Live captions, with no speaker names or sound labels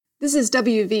This is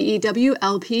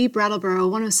WVEW-LP Brattleboro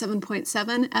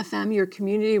 107.7 FM, your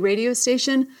community radio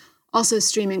station, also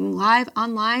streaming live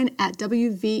online at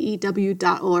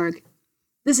wvew.org.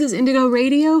 This is Indigo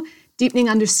Radio, deepening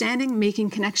understanding,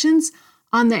 making connections,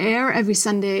 on the air every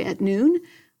Sunday at noon.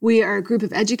 We are a group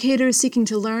of educators seeking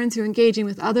to learn through engaging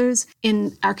with others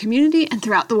in our community and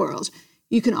throughout the world.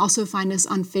 You can also find us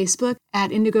on Facebook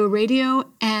at Indigo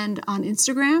Radio and on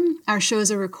Instagram. Our shows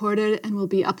are recorded and will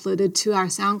be uploaded to our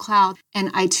SoundCloud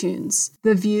and iTunes.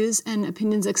 The views and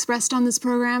opinions expressed on this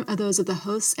program are those of the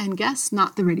hosts and guests,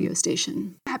 not the radio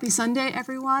station. Happy Sunday,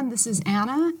 everyone. This is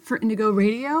Anna for Indigo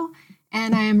Radio,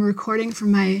 and I am recording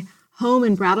from my home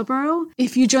in Brattleboro.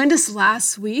 If you joined us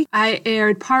last week, I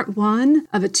aired part one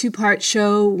of a two-part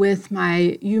show with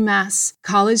my UMass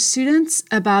college students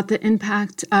about the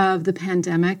impact of the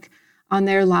pandemic on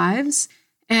their lives.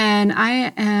 And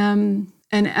I am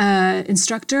an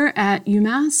instructor at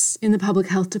UMass in the public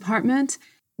health department.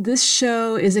 This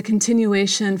show is a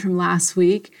continuation from last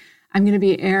week. I'm going to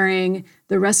be airing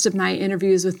the rest of my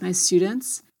interviews with my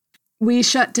students. We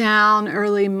shut down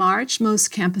early March.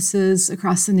 Most campuses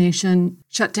across the nation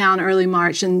shut down early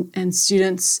March and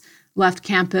students left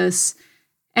campus.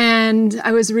 And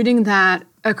I was reading that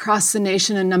across the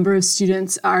nation, a number of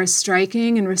students are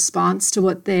striking in response to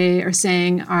what they are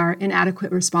saying are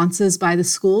inadequate responses by the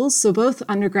schools. So both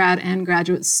undergrad and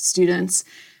graduate students,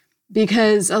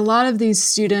 because a lot of these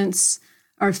students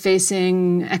are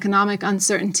facing economic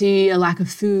uncertainty, a lack of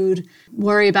food,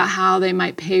 worry about how they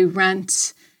might pay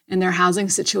rent in their housing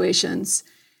situations.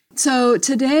 So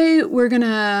today we're going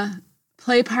to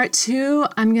play part two.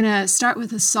 I'm going to start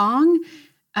with a song.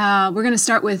 We're going to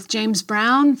start with James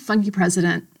Brown, Funky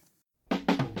President.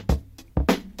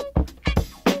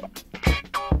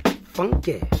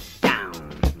 Funky down.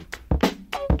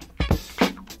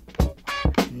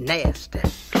 Nasty.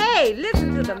 Hey,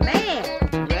 listen to the man.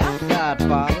 Well,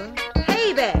 Godfather.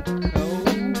 Hey there. Oh,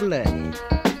 bloody.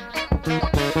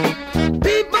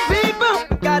 People,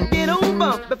 gotta get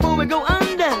over before we go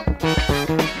under.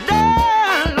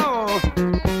 There, Lord.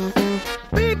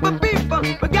 People,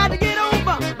 we gotta get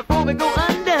over before we go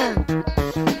under.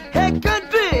 Hey,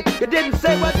 country, you didn't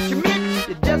say what you meant.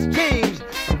 You just changed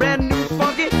a brand new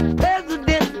funky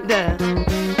president.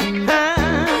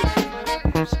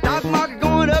 Stock market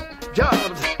going up,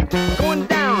 jobs going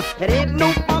down. It ain't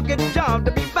no funky job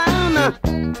to be found.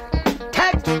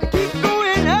 Tax keep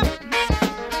going up.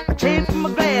 I changed from my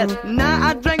glass, now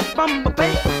I drink from my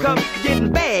paper cup,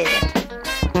 getting bad.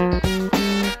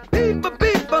 People,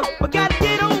 we gotta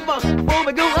get over before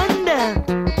we go under.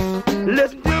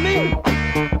 Listen to me.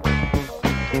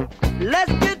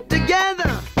 Let's get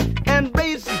together and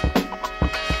raise.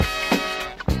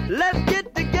 Let's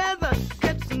get together,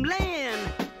 get some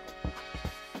land.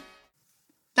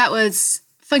 That was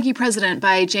Funky President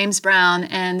by James Brown,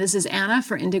 and this is Anna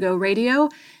for Indigo Radio.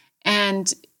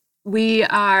 And we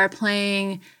are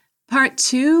playing part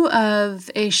two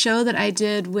of a show that I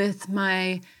did with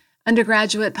my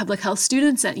undergraduate public health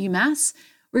students at UMass.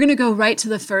 We're going to go right to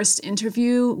the first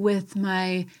interview with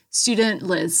my student,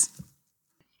 Liz.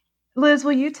 Liz,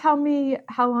 will you tell me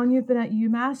how long you've been at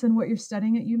UMass and what you're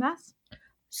studying at UMass?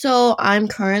 So I'm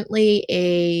currently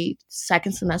a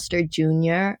second semester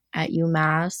junior at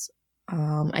UMass.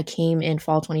 I came in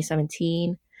fall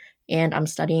 2017, and I'm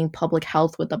studying public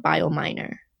health with a bio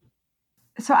minor.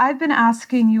 So I've been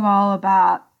asking you all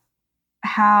about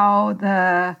how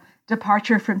the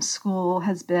departure from school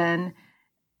has been.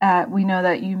 We know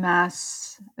that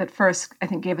UMass at first, I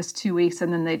think, gave us 2 weeks,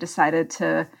 and then they decided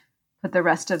to put the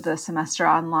rest of the semester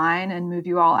online and move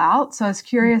you all out. So I was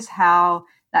curious how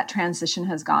that transition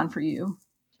has gone for you.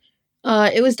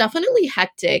 It was definitely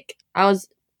hectic. I was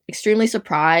extremely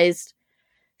surprised,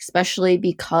 especially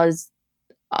because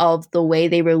of the way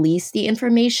they released the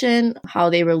information, how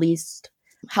we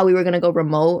were going to go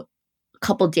remote a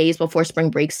couple days before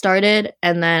spring break started.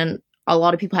 And then a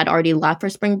lot of people had already left for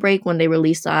spring break when they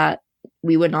released that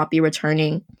we would not be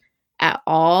returning at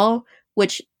all,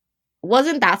 which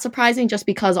wasn't that surprising just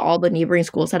because all the neighboring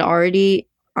schools had already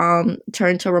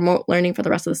turned to remote learning for the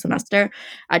rest of the semester.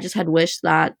 I just had wished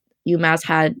that UMass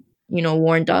had,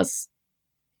 warned us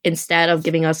instead of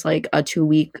giving us like a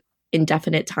 2-week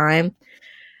indefinite time.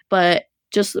 But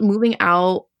just moving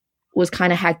out was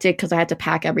kind of hectic because I had to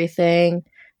pack everything,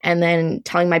 and then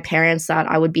telling my parents that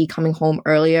I would be coming home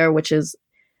earlier, which is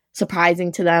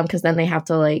surprising to them because then they have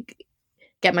to like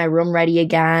get my room ready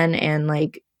again, and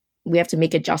like we have to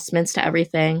make adjustments to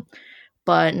everything.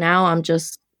 But now I'm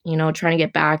just, trying to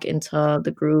get back into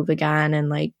the groove again and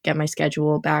like get my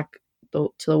schedule back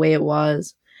to the way it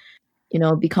was,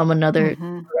 become another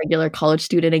regular college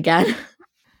student again.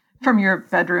 From your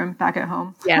bedroom back at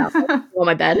home. Yeah, on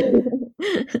my bed.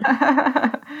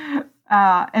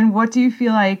 And what do you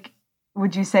feel like,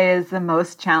 would you say is the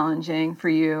most challenging for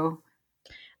you?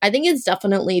 I think it's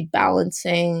definitely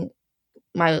balancing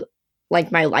my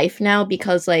life now,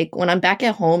 because like when I'm back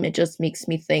at home, it just makes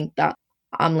me think that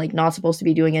I'm like not supposed to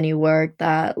be doing any work,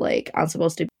 that like I'm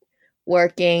supposed to be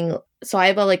working. So I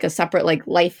have a separate like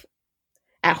life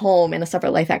at home and a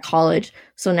separate life at college.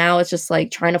 So now it's just like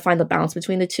trying to find the balance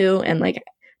between the two, and like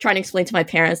trying to explain to my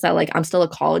parents that like I'm still a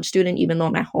college student even though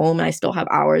I'm at home, and I still have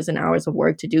hours and hours of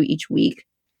work to do each week.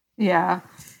 Yeah.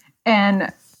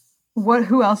 And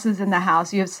who else is in the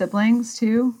house? You have siblings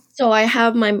too? So I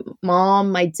have my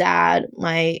mom, my dad,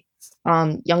 my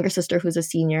younger sister who's a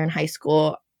senior in high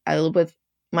school. I live with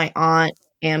my aunt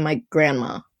and my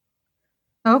grandma.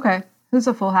 Okay. It's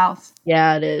a full house.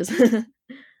 Yeah, it is.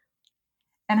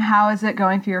 And how is it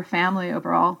going for your family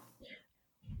overall?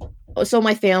 So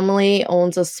my family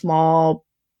owns a small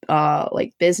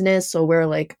business. So we're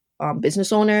like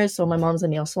business owners. So my mom's a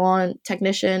nail salon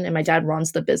technician and my dad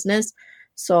runs the business.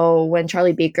 So when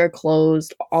Charlie Baker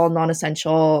closed all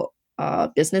non-essential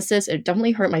businesses, it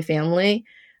definitely hurt my family,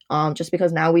 just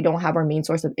because now we don't have our main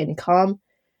source of income.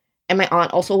 And my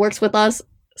aunt also works with us.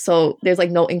 So there's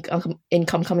like no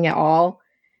income coming at all.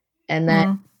 And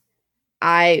then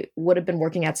I would have been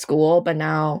working at school, but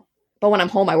when I'm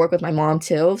home, I work with my mom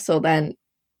too. So then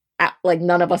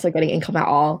none of us are getting income at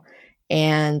all.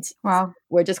 And wow,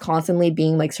 we're just constantly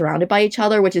being like surrounded by each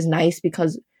other, which is nice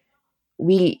because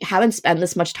we haven't spent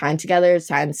this much time together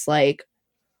since like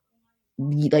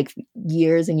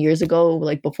years and years ago,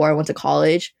 like before I went to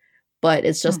college. But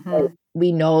it's just like,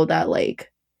 we know that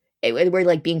like we're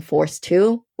like being forced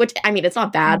to, which I mean, it's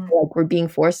not bad, but like we're being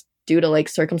forced due to like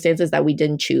circumstances that we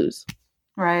didn't choose.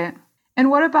 Right. And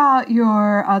what about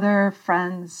your other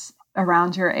friends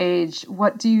around your age?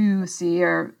 What do you see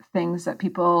are things that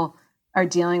people are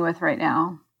dealing with right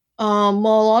now? Well,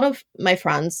 a lot of my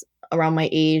friends around my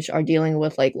age are dealing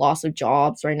with like loss of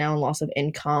jobs right now and loss of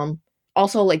income.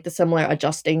 Also like the similar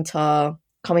adjusting to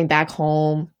coming back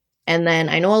home. And then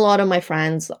I know a lot of my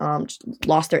friends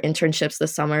lost their internships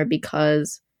this summer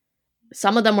because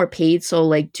some of them were paid. So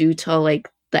like due to like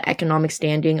the economic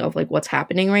standing of like what's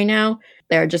happening right now,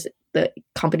 they're just the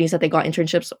companies that they got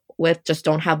internships with just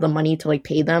don't have the money to like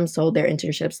pay them. So their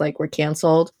internships like were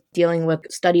canceled, dealing with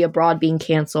study abroad being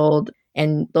canceled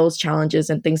and those challenges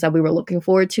and things that we were looking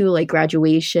forward to, like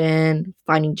graduation,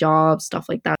 finding jobs, stuff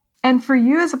like that. And for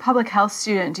you as a public health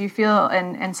student, do you feel,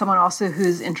 and someone also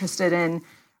who's interested in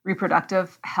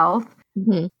reproductive health,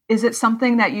 is it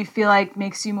something that you feel like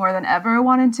makes you more than ever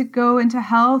wanting to go into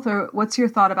health, or what's your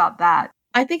thought about that?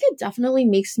 I think it definitely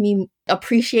makes me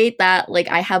appreciate that like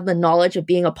I have the knowledge of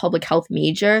being a public health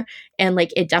major, and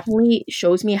like it definitely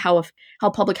shows me how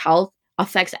public health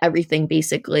affects everything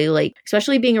basically, like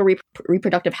especially being a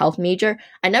reproductive health major.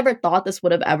 I never thought this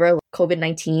would have ever,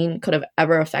 COVID-19 could have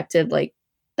ever affected like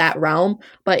that realm,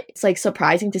 but it's like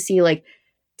surprising to see, like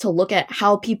to look at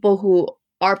how people who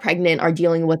are pregnant are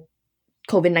dealing with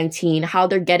COVID-19, how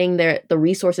they're getting the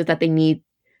resources that they need,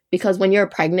 because when you're a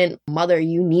pregnant mother,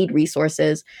 you need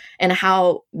resources, and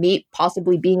how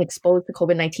possibly being exposed to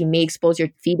COVID-19 may expose your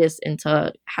fetus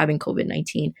into having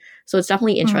COVID-19. So it's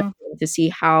definitely interesting to see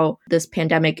how this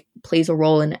pandemic plays a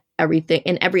role in everything,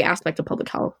 in every aspect of public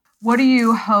health. What do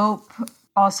you hope,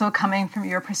 also coming from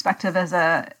your perspective as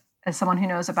someone who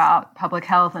knows about public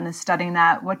health and is studying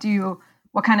that, what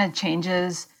kind of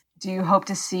changes do you hope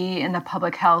to see in the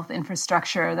public health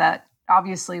infrastructure that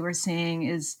obviously we're seeing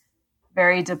is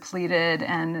very depleted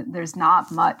and there's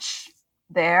not much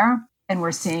there, and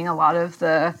we're seeing a lot of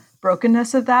the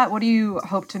brokenness of that? What do you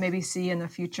hope to maybe see in the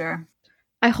future?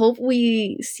 I hope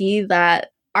we see that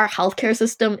our healthcare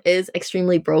system is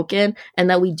extremely broken and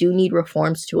that we do need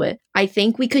reforms to it. I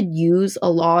think we could use a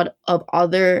lot of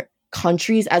other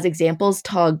countries as examples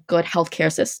to good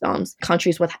healthcare systems,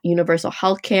 countries with universal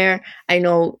healthcare. I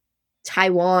know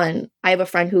Taiwan, I have a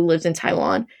friend who lives in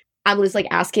Taiwan. I was like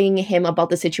asking him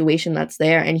about the situation that's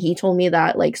there, and he told me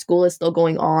that like school is still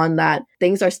going on, that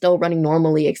things are still running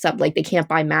normally, except like they can't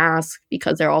buy masks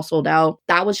because they're all sold out.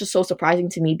 That was just so surprising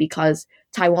to me because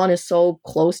Taiwan is so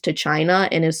close to China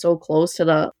and is so close to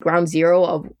the ground zero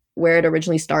of where it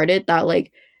originally started, that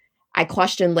like I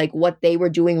questioned like what they were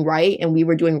doing right and we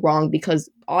were doing wrong, because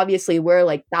obviously we're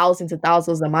like thousands and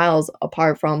thousands of miles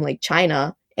apart from like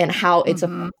China, and how it's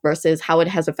versus how it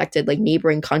has affected like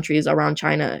neighboring countries around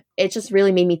China. It just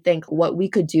really made me think what we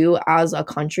could do as a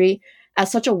country,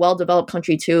 as such a well-developed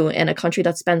country too, and a country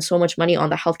that spends so much money on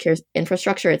the healthcare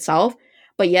infrastructure itself,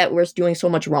 but yet we're doing so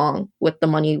much wrong with the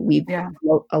money we've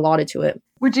allotted to it.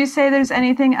 Would you say there's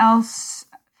anything else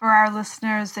for our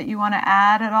listeners that you want to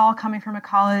add at all, coming from a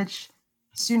college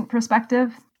student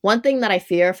perspective? One thing that I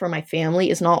fear for my family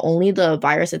is not only the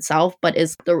virus itself, but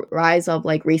is the rise of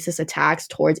like racist attacks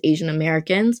towards Asian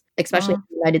Americans, especially in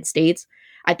the United States.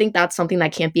 I think that's something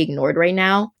that can't be ignored right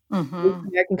now. The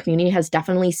American community has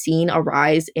definitely seen a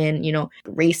rise in,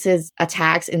 racist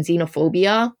attacks and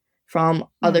xenophobia from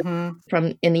from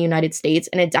in the United States.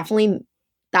 And it definitely,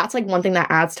 that's like one thing that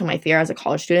adds to my fear as a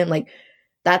college student. Like,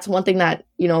 that's one thing that,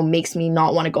 makes me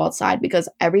not want to go outside, because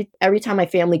every time my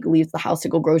family leaves the house to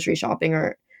go grocery shopping,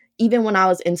 or even when I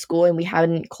was in school and we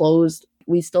hadn't closed,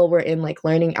 we still were in like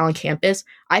learning on campus,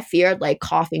 I feared like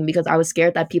coughing because I was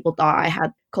scared that people thought I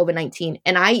had COVID-19.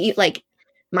 And I like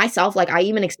myself, like I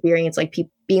even experienced like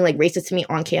people being like racist to me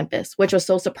on campus, which was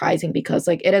so surprising because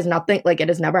like it has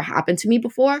never happened to me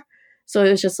before. So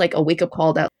it was just like a wake up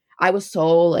call that I was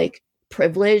so like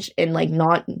privileged and like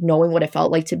not knowing what it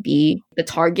felt like to be the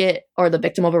target or the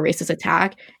victim of a racist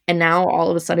attack. And now all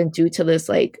of a sudden, due to this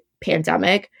like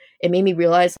pandemic, it made me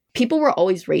realize people were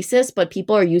always racist, but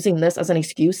people are using this as an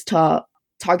excuse to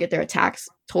target their attacks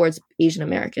towards Asian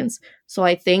Americans. So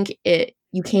I think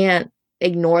you can't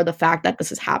ignore the fact that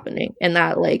this is happening, and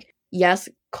that like, yes,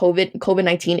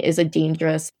 COVID-19 is a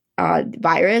dangerous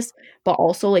virus, but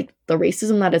also like the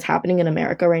racism that is happening in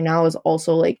America right now is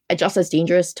also like just as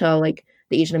dangerous to like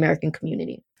the Asian American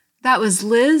community. That was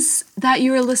Liz that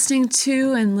you were listening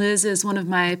to, and Liz is one of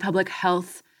my public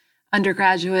health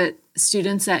undergraduate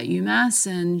students at UMass,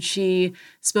 and she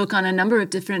spoke on a number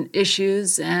of different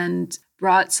issues and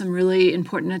brought some really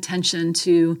important attention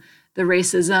to the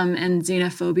racism and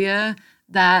xenophobia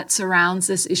that surrounds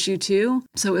this issue too.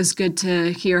 So it was good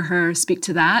to hear her speak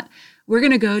to that. We're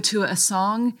going to go to a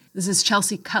song. This is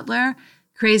Chelsea Cutler,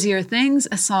 Crazier Things,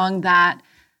 a song that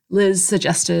Liz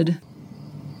suggested.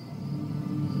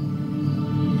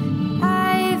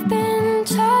 I've been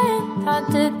trying not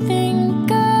to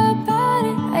think about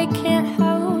it. I can't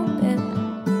help it.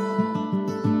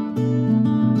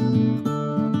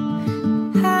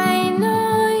 I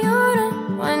know you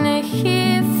don't want to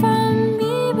hear from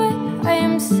me, but I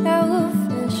am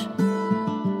selfish.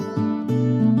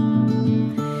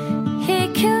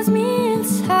 It kills me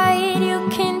inside. You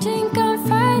can drink on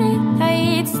Friday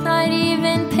nights, not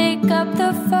even pick up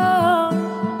the phone.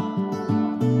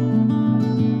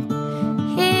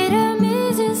 It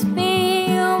amazes me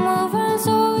you move on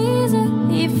so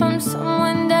easily from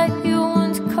someone that you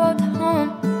once called home.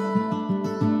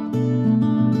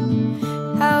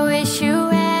 I wish you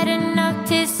had enough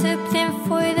discipline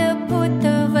for the both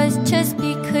of us, just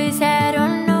because I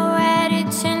don't know how to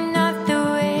turn off the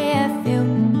way I feel.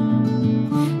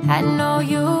 I know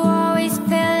you always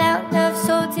fell out love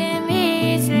so damn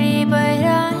easily, but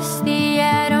honestly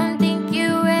I don't think you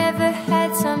ever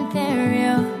had something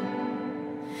real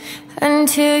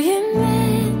until you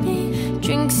met me.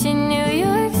 Drinks in New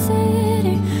York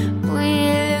City,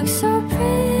 we look so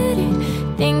pretty.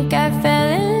 Think I fell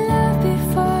in love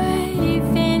before I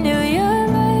even knew your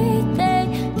birthday.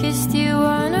 Kissed you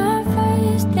on our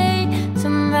first date.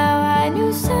 Somehow I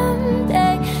knew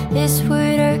someday this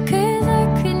would hurt, 'cause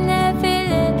I could never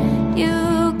let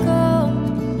you go.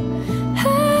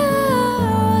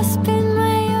 I spent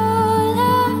my whole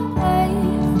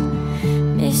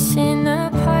life missing a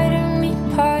part of me,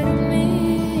 part of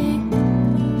me.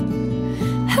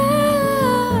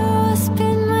 I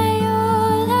spent my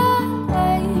whole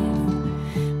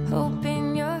life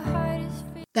hoping your heart is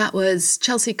free. That was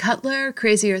Chelsea Cutler,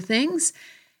 Crazier Things.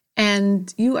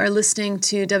 And you are listening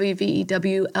to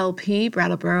WVEW-LP,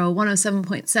 Brattleboro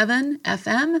 107.7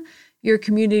 FM, your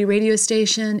community radio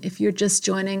station. If you're just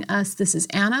joining us, this is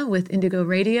Anna with Indigo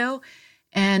Radio,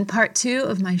 and part 2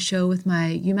 of my show with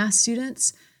my UMass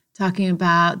students, talking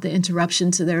about the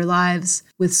interruption to their lives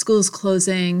with schools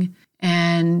closing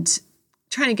and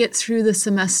trying to get through the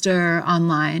semester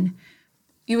online.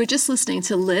 You were just listening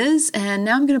to Liz, and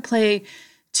now I'm going to play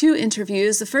 2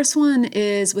 interviews. The first one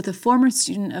is with a former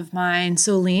student of mine,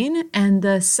 Solene, and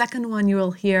the second one you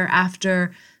will hear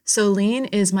after Solene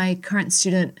is my current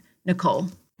student, Nicole.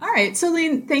 All right,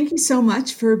 Solene, thank you so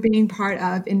much for being part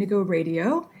of Indigo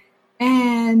Radio.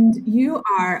 And you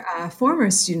are a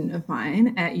former student of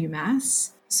mine at UMass.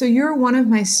 So you're one of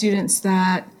my students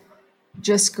that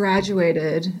just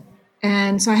graduated.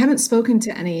 And so I haven't spoken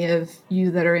to any of you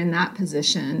that are in that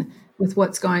position with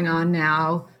what's going on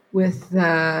now with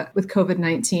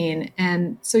COVID-19.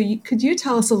 And so could you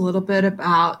tell us a little bit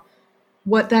about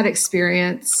what that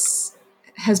experience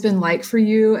has been like for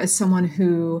you as someone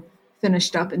who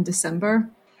finished up in December?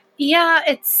 Yeah,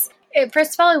 it's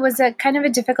First of all, it was a kind of a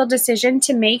difficult decision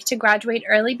to make to graduate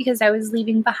early because I was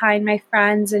leaving behind my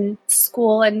friends and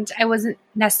school, and I wasn't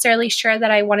necessarily sure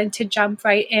that I wanted to jump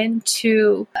right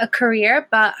into a career,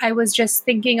 but I was just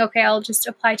thinking, okay, I'll just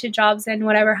apply to jobs and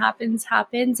whatever happens,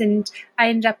 happens. And I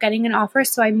ended up getting an offer,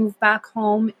 so I moved back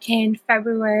home in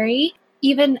February.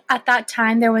 Even at that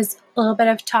time, there was a little bit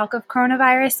of talk of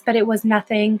coronavirus, but it was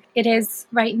nothing it is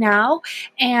right now.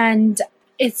 And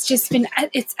it's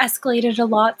escalated a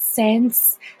lot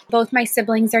since. Both my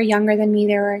siblings are younger than me.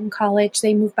 They were in college.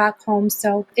 They moved back home.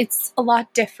 So it's a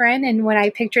lot different. And when I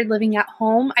pictured living at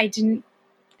home, I didn't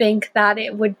think that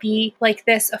it would be like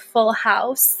this, a full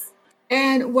house.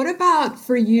 And what about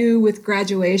for you with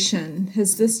graduation?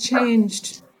 Has this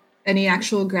changed any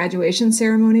actual graduation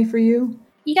ceremony for you?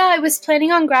 Yeah, I was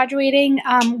planning on graduating,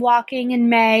 walking in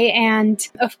May. And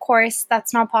of course,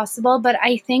 that's not possible. But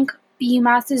I think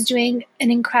UMass is doing an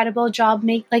incredible job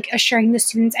assuring the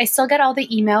students. I still get all the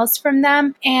emails from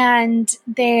them, and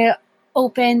they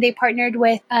partnered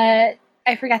with I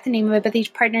forgot the name of it, but they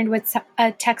partnered with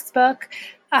a textbook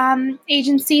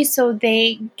agency, so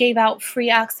they gave out free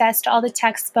access to all the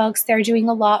textbooks. They're doing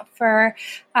a lot for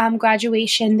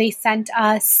graduation. They sent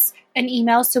us an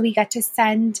email so we get to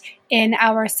send in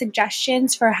our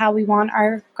suggestions for how we want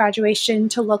our graduation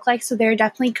to look like. So they're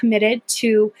definitely committed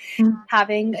to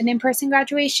having an in-person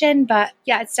graduation. But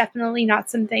yeah, it's definitely not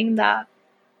something that,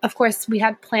 of course, we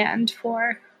had planned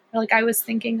for, like I was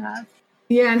thinking of.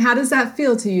 Yeah, and how does that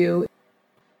feel to you?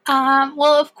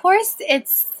 Well, of course,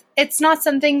 it's not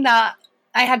something that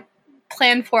I had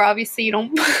planned for. Obviously, you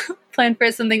don't plan for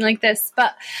something like this,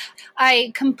 but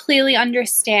I completely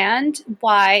understand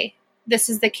why this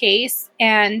is the case,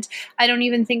 and I don't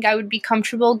even think I would be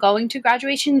comfortable going to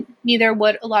graduation. Neither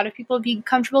would a lot of people be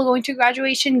comfortable going to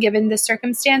graduation given the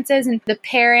circumstances and the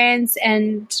parents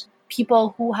and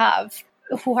people who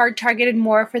are targeted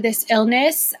more for this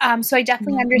illness. So I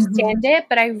definitely understand it,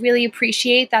 but I really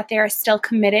appreciate that they are still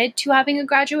committed to having a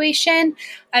graduation.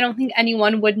 I don't think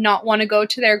anyone would not want to go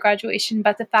to their graduation,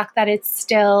 but the fact that it's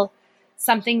still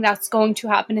something that's going to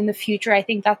happen in the future, I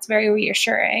think that's very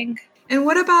reassuring. And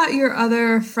what about your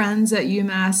other friends at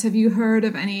UMass? Have you heard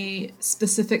of any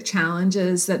specific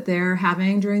challenges that they're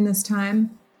having during this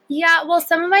time? Yeah, well,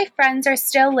 some of my friends are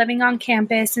still living on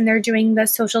campus and they're doing the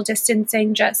social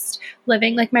distancing, just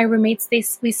living. Like my roommates, they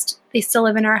still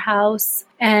live in our house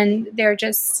and they're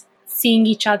just seeing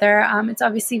each other. It's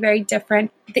obviously very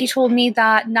different. They told me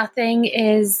that nothing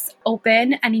is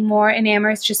open anymore in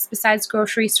Amherst, just besides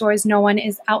grocery stores. No one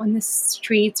is out in the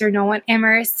streets or no one.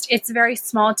 Amherst, it's a very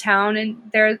small town and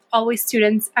there's always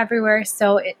students everywhere.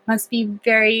 So it must be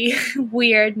very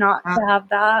weird not to have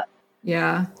that.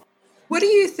 Yeah. What do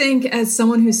you think, as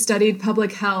someone who studied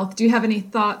public health, do you have any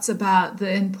thoughts about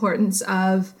the importance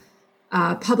of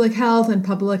public health and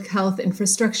public health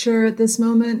infrastructure at this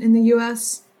moment in the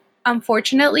U.S.?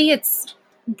 Unfortunately, it's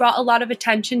brought a lot of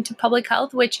attention to public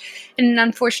health, which in an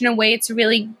unfortunate way,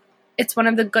 it's one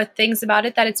of the good things about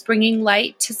it, that it's bringing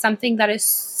light to something that is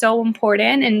so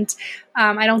important. And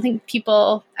I don't think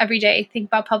people every day think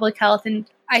about public health. And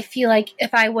I feel like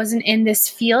if I wasn't in this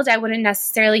field, I wouldn't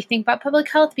necessarily think about public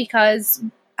health because,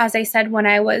 as I said, when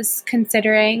I was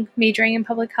considering majoring in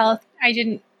public health, I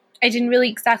didn't really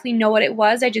exactly know what it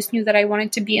was. I just knew that I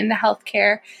wanted to be in the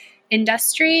healthcare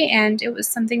industry, and it was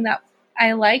something that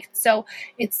I liked. So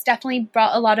it's definitely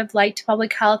brought a lot of light to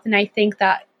public health, and I think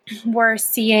that we're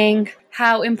seeing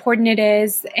how important it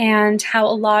is and how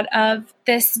a lot of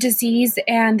this disease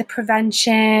and the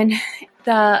prevention,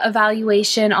 the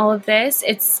evaluation, all of this,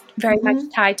 it's very much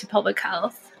tied to public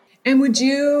health. And would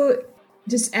you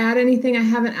just add anything I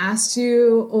haven't asked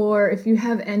you, or if you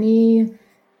have any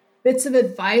bits of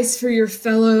advice for your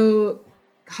fellow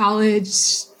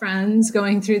college friends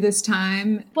going through this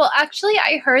time? Well, actually,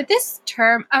 I heard this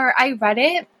term, or I read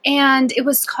it, and it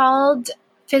was called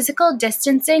physical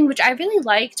distancing, which I really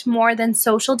liked more than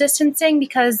social distancing,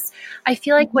 because I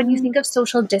feel like when you think of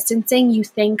social distancing, you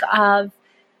think of,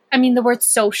 the word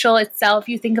social itself,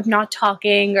 you think of not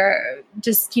talking or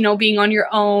just, being on your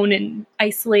own and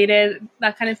isolated,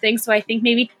 that kind of thing. So I think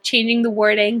maybe changing the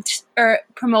wording or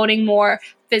promoting more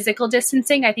physical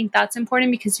distancing, I think that's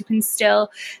important because you can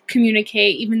still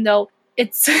communicate, even though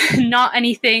it's not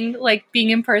anything like being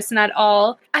in person at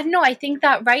all. I don't know. I think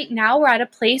that right now we're at a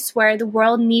place where the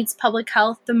world needs public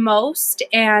health the most,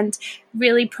 and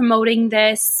really promoting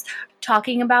this,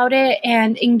 talking about it,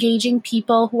 and engaging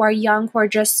people who are young, who are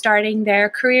just starting their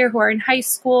career, who are in high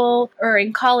school or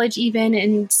in college even,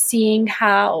 and seeing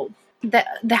how the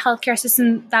healthcare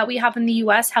system that we have in the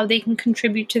US, how they can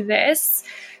contribute to this.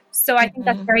 So I think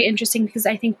that's very interesting because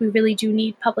I think we really do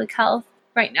need public health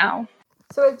right now.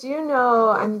 So as you know,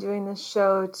 I'm doing this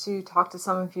show to talk to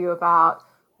some of you about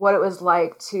what it was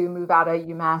like to move out of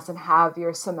UMass and have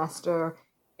your semester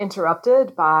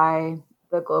interrupted by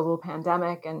the global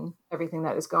pandemic and everything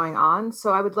that is going on.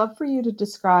 So I would love for you to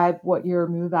describe what your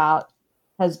move out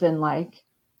has been like.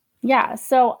 Yeah,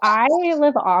 so I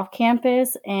live off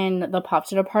campus in the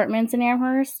Popton Apartments in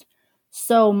Amherst.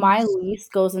 So my lease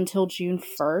goes until June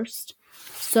 1st.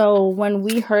 So when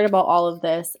we heard about all of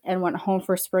this and went home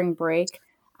for spring break,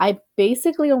 I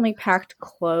basically only packed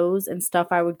clothes and stuff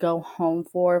I would go home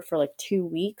for like 2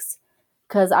 weeks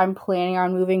because I'm planning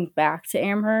on moving back to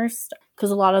Amherst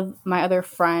because a lot of my other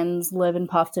friends live in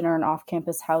Puffton or in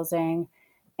off-campus housing.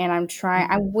 And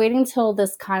I'm waiting till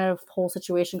this kind of whole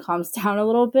situation calms down a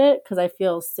little bit because I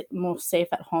feel most safe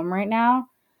at home right now.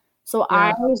 So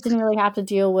I didn't really have to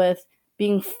deal with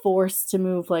being forced to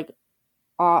move like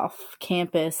off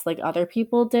campus like other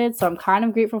people did. So I'm kind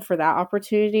of grateful for that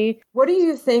opportunity. What do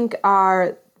you think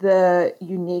are the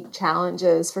unique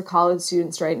challenges for college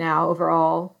students right now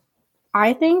overall?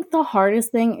 I think the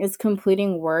hardest thing is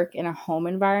completing work in a home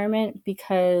environment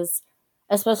because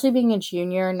especially being a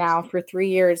junior now for 3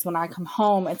 years, when I come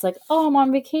home, it's like, oh, I'm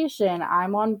on vacation.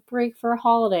 I'm on break for a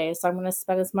holiday. So I'm going to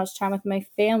spend as much time with my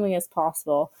family as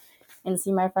possible and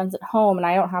see my friends at home. And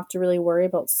I don't have to really worry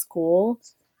about school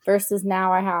versus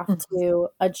now I have to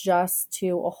adjust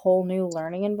to a whole new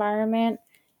learning environment.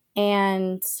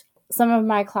 And some of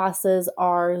my classes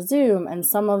are Zoom and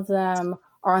some of them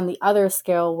are on the other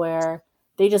scale where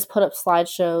they just put up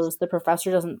slideshows. The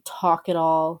professor doesn't talk at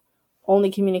all, only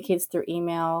communicates through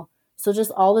email. So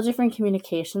just all the different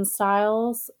communication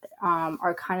styles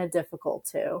are kind of difficult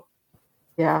too.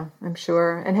 Yeah, I'm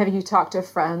sure. And have you talked to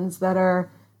friends that are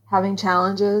having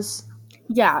challenges?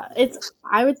 Yeah,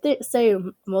 I would say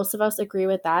most of us agree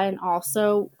with that. And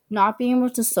also not being able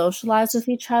to socialize with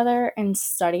each other and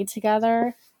study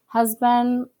together has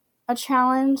been a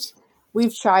challenge.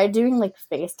 We've tried doing like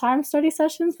FaceTime study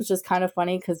sessions, which is kind of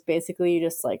funny because basically you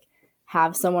just like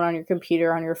have someone on your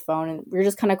computer, on your phone, and you're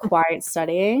just kind of quiet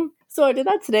studying. So I did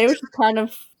that today, which is kind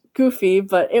of goofy,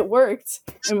 but it worked.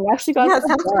 And we actually got it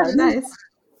sounds pretty nice.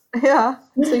 Yeah,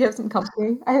 so you have some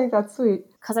company. I think that's sweet.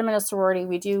 Because I'm in a sorority,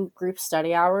 we do group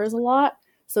study hours a lot.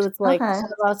 So it's like 10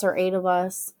 of us or 8 of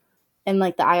us and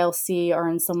like the ILC are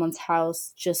in someone's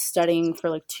house just studying for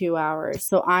like 2 hours.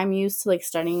 So I'm used to like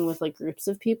studying with like groups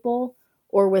of people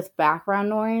or with background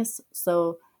noise.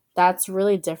 So that's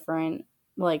really different,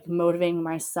 like motivating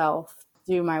myself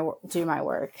to do my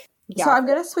work. Yeah. So I'm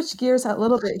going to switch gears a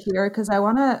little bit here because I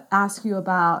want to ask you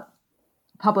about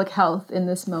public health in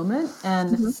this moment.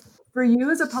 And for you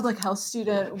as a public health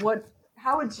student,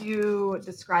 how would you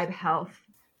describe health?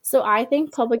 So I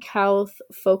think public health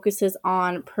focuses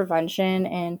on prevention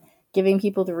and giving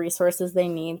people the resources they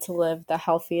need to live the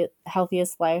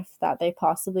healthiest life that they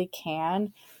possibly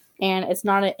can. And it's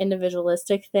not an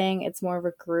individualistic thing. It's more of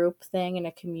a group thing and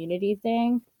a community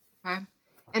thing. Okay.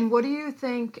 And what do you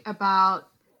think about,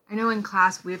 I know in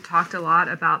class we've talked a lot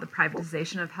about the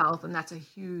privatization of health, and that's a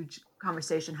huge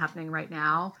conversation happening right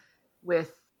now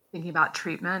with thinking about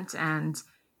treatment and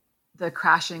the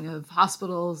crashing of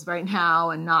hospitals right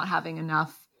now and not having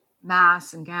enough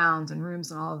masks and gowns and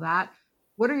rooms and all of that.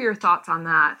 What are your thoughts on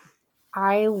that?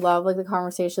 I love like the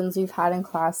conversations we've had in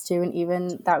class too, and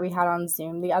even that we had on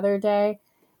Zoom the other day.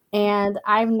 And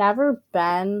I've never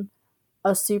been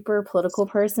a super political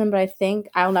person, but I think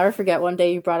I'll never forget one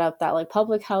day you brought up that like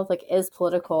public health like is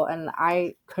political, and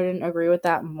I couldn't agree with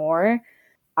that more.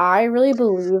 I really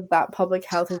believe that public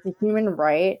health is a human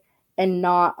right and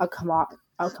not a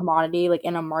commodity like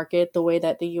in a market the way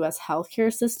that the US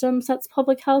healthcare system sets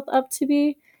public health up to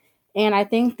be. And I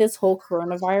think this whole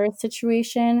coronavirus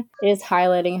situation is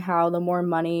highlighting how the more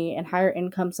money and higher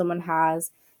income someone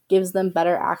has gives them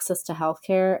better access to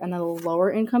healthcare, and the lower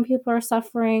income people are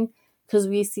suffering because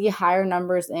we see higher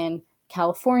numbers in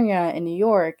California, in New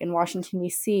York, in Washington,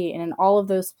 D.C., and in all of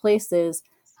those places,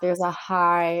 there's a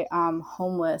high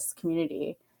homeless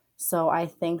community. So I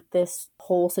think this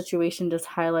whole situation just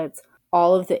highlights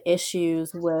all of the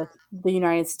issues with the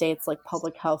United States, like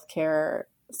public health care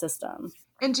system.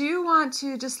 And do you want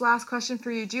to, just last question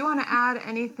for you, do you want to add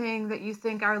anything that you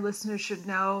think our listeners should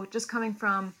know, just coming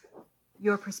from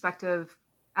your perspective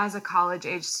as a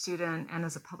college-age student and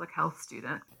as a public health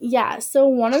student? Yeah, so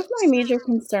one of my major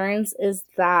concerns is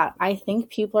that I think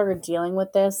people are dealing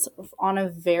with this on a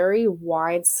very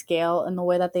wide scale in the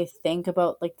way that they think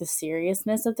about like the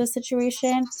seriousness of the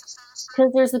situation.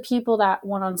 Because there's the people that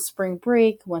went on spring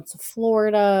break, went to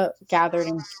Florida, gathered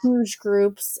in huge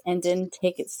groups and didn't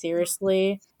take it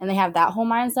seriously. And they have that whole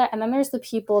mindset. And then there's the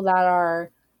people that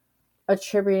are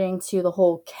attributing to the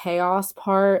whole chaos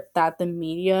part that the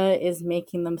media is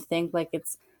making them think like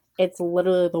it's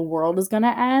literally the world is going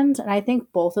to end. And I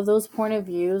think both of those point of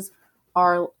views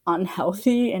are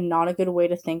unhealthy and not a good way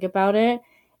to think about it.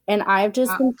 And I've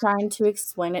just been trying to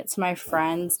explain it to my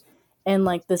friends in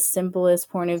like the simplest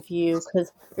point of view,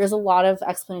 because there's a lot of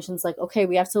explanations like, okay,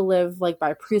 we have to live like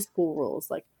by preschool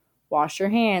rules, like wash your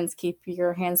hands, keep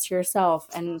your hands to yourself,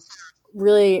 and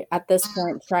really at this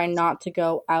point try not to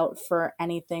go out for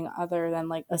anything other than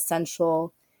like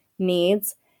essential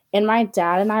needs. And my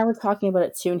dad and I were talking about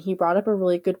it too, and he brought up a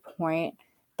really good point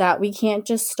that we can't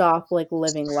just stop like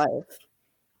living life.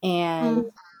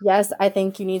 And yes, I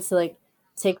think you need to like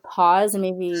take pause and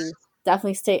maybe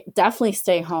definitely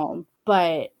stay home,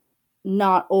 but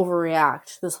not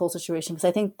overreact to this whole situation, because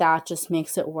I think that just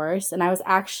makes it worse. And I was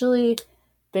actually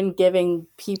been giving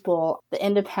people the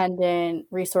independent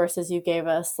resources you gave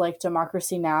us, like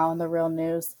Democracy Now! And The Real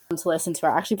News, to listen to.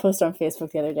 I actually posted on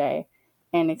Facebook the other day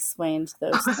and explained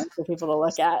those things for people to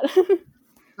look at.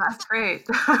 That's great.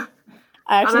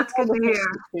 That's good to hear.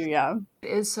 Too, yeah.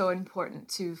 It is so important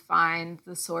to find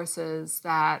the sources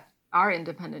that are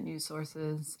independent news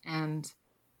sources, and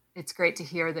it's great to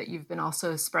hear that you've been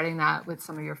also spreading that with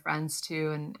some of your friends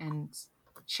too, and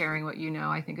sharing what you know,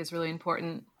 I think is really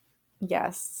important.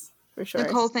 Yes, for sure.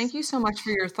 Nicole, thank you so much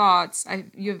for your thoughts.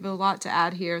 You have a lot to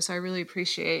add here, so I really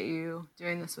appreciate you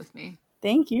doing this with me.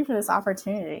 Thank you for this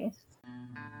opportunity.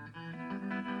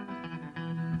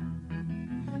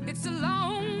 It's a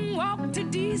long walk to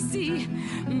D.C.,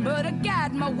 but I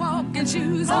got my walking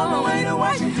shoes on my way to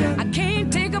Washington. I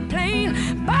can't take a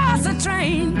plane, bus or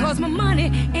train, cause my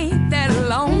money ain't that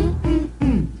long.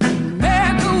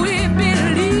 America, we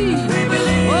believe,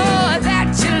 oh,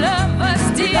 that you love us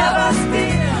still.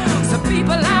 So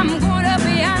people, I'm gonna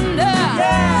be under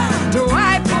to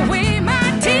wipe away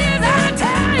my tears. I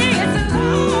tell you, it's a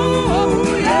long walk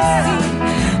to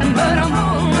D.C., but I'm on.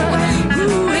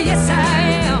 Ooh, yes, I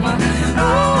am.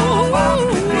 Ooh,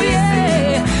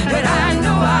 yeah, but I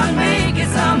know I'll make it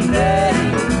someday.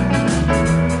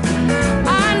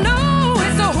 I know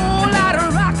it's a whole lot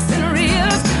of rocks and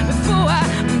reels before I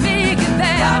make it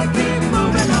there. Gotta keep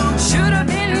moving on. Should have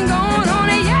been gone on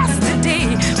yesterday,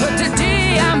 but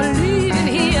today I'm leaving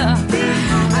here.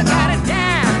 I got a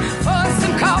dime for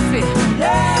some coffee.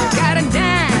 Got a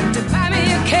dime to buy me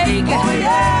a cake.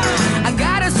 I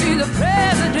gotta see the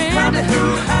president.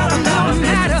 No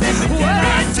matter what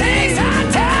it takes, I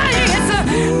tell you, it's a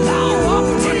long walk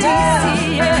to D.C.,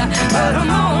 yeah, but I'm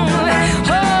on.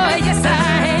 Oh, yes, I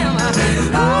am.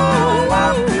 Oh,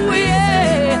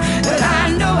 yeah, but I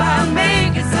know I'll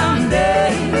make it someday.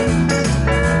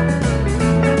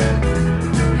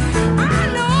 I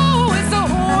know it's a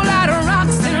whole lot of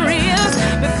rocks and reels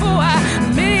before I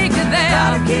make it there.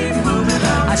 Gotta keep moving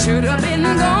on. I should have been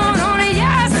gone on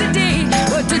yesterday,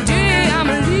 but today I'm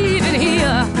leaving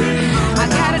here. I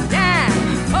got a dime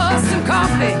for some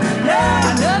coffee,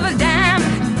 another dime,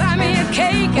 buy me a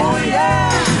cake.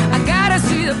 I gotta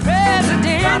see the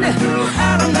president.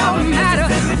 No matter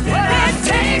what it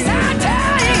takes, I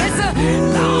tell you, it's a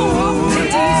long walk to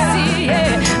D.C.,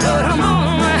 yeah, but I'm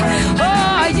on.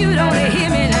 Oh, you don't hear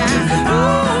me now.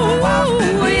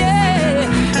 Ooh, yeah,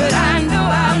 but I know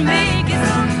I'll make it.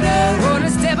 Gonna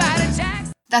step out of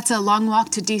Jackson. That's A Long Walk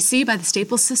to D.C. by the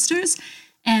Staples Sisters.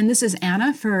 And this is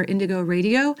Anna for Indigo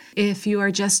Radio. If you are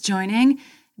just joining,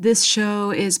 this show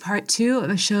is part 2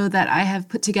 of a show that I have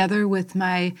put together with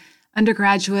my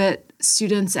undergraduate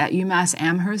students at UMass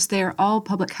Amherst. They are all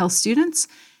public health students.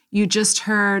 You just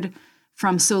heard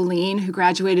from Solene, who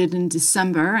graduated in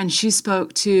December, and she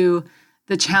spoke to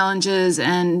the challenges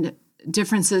and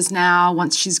differences now.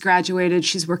 Once she's graduated,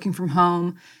 she's working from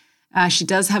home. She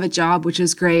does have a job, which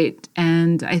is great.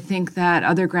 And I think that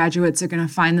other graduates are going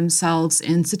to find themselves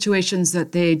in situations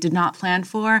that they did not plan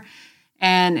for.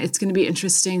 And it's going to be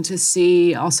interesting to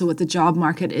see also what the job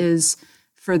market is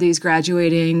for these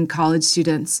graduating college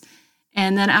students.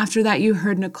 And then after that, you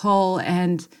heard Nicole,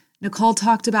 and Nicole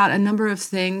talked about a number of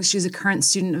things. She's a current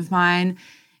student of mine.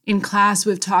 In class,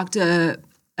 we've talked a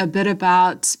bit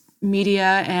about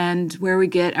media and where we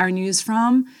get our news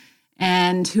from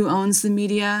and who owns the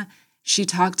media. She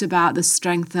talked about the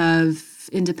strength of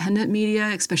independent media,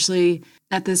 especially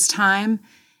at this time.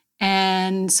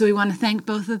 And so we want to thank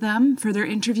both of them for their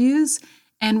interviews.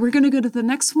 And we're going to go to the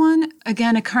next one.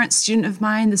 Again, a current student of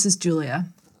mine. This is Julia.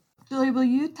 Julia, will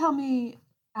you tell me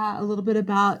a little bit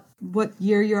about what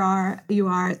year you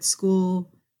are at school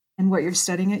and what you're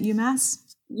studying at UMass?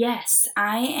 Yes,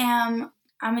 I'm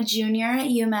a junior at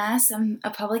UMass. I'm a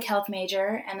public health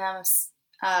major, and I'm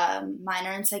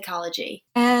minor in psychology.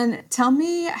 And tell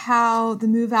me how the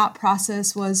move out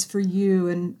process was for you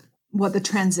and what the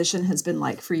transition has been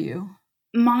like for you.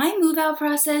 My move out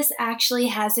process actually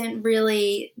hasn't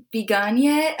really begun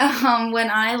yet. When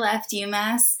I left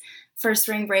UMass for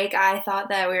spring break, I thought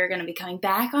that we were going to be coming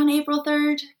back on April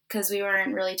 3rd because we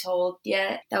weren't really told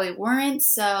yet that we weren't.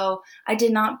 So I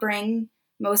did not bring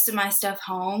most of my stuff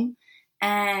home.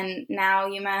 And now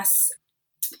UMass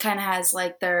kind of has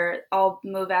like all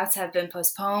move outs have been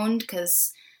postponed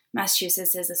because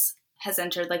Massachusetts has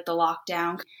entered like the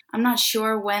lockdown. I'm not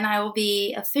sure when I will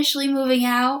be officially moving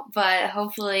out, but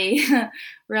hopefully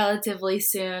relatively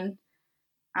soon.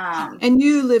 And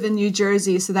you live in New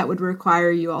Jersey, so that would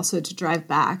require you also to drive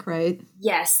back, right?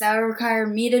 Yes, that would require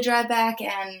me to drive back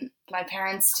and my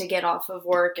parents to get off of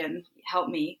work and help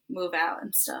me move out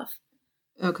and stuff.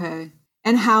 Okay.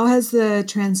 And how has the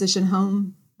transition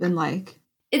home been like?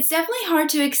 It's definitely hard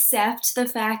to accept the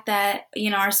fact that,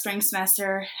 our spring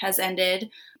semester has ended,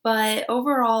 but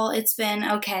overall it's been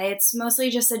okay. It's mostly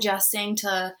just adjusting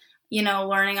to,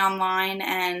 learning online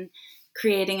and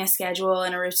creating a schedule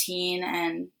and a routine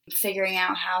and figuring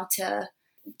out how to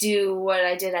do what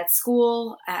I did at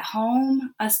school, at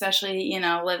home, especially,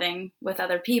 living with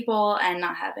other people and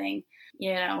not having,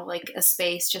 like a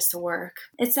space just to work.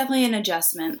 It's definitely an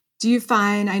adjustment. Do you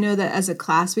find, I know that as a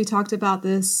class we talked about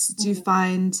this, do you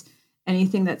find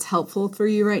anything that's helpful for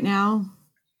you right now?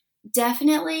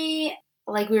 Definitely,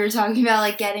 like we were talking about,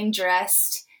 like getting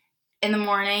dressed in the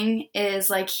morning is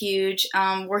like huge.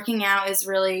 Working out is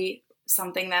really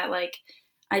something that like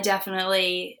I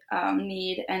definitely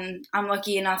need, and I'm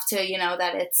lucky enough to,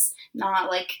 that it's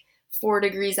not like 4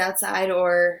 degrees outside,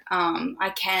 or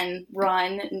I can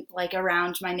run like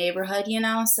around my neighborhood,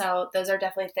 so those are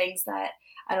definitely things that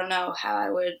I don't know how I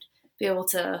would be able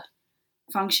to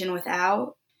function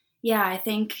without. Yeah, I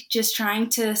think just trying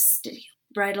to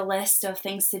write a list of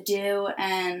things to do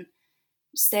and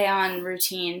stay on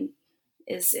routine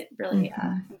is really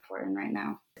important right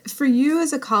now. For you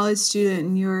as a college student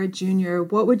and you're a junior,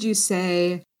 what would you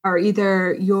say are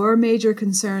either your major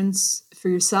concerns for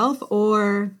yourself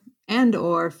or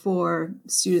for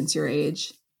students your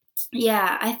age?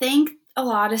 Yeah, I think a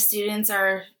lot of students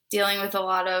are dealing with a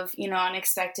lot of,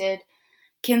 unexpected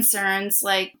concerns.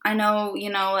 Like I know,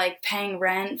 like paying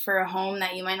rent for a home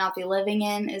that you might not be living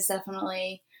in is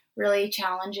definitely really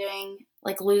challenging.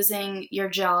 Like losing your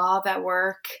job at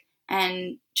work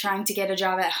and trying to get a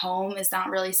job at home is not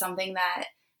really something that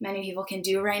many people can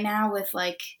do right now with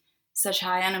like such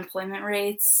high unemployment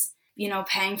rates.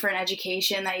 Paying for an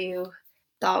education that you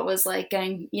thought was like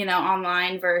getting,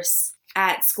 online versus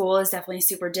at school is definitely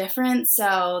super different.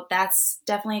 So that's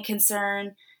definitely a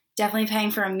concern. Definitely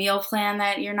paying for a meal plan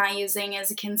that you're not using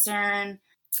is a concern.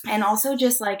 And also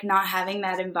just like not having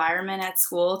that environment at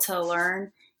school to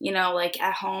learn, like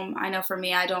at home. I know for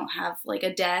me, I don't have like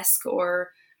a desk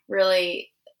or really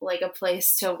like a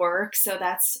place to work. So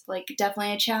that's like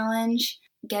definitely a challenge.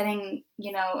 Getting,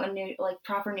 a new like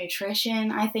proper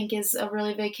nutrition, I think is a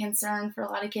really big concern for a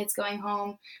lot of kids going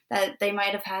home that they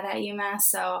might have had at UMass.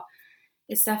 So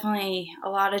it's definitely a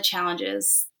lot of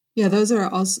challenges. Yeah, those are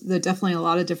also definitely a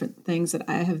lot of different things that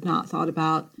I have not thought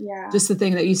about. Yeah. Just the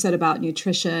thing that you said about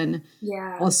nutrition.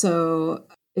 Yeah. Also,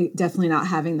 definitely not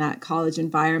having that college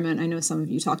environment. I know some of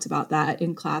you talked about that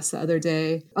in class the other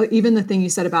day. Even the thing you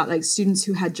said about like students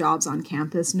who had jobs on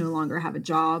campus no longer have a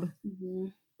job,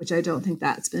 which I don't think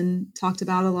that's been talked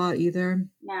about a lot either.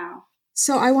 No.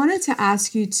 So I wanted to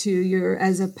ask you too, you're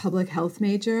as a public health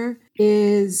major,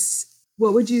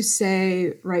 what would you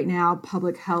say right now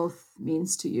public health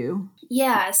means to you?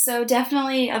 Yeah, so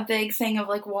definitely a big thing of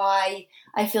like why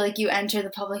I feel like you enter the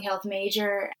public health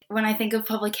major. When I think of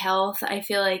public health, I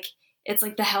feel like it's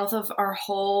like the health of our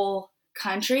whole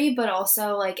country, but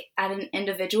also like at an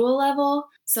individual level.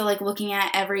 So like looking at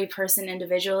every person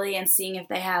individually and seeing if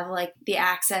they have like the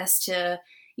access to,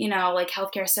 like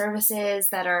healthcare services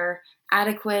that are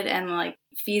adequate and like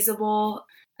feasible.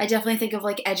 I definitely think of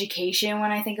like education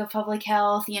when I think of public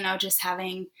health, just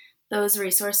having those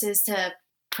resources to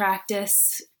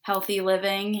practice healthy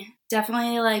living.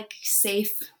 Definitely like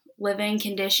safe living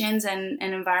conditions and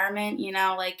environment,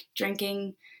 like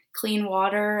drinking clean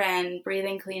water and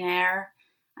breathing clean air,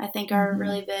 I think are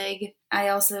really big. I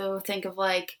also think of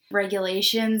like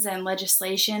regulations and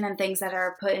legislation and things that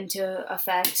are put into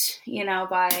effect,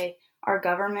 by our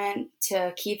government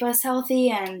to keep us healthy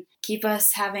and keep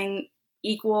us having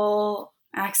equal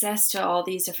access to all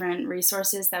these different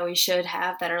resources that we should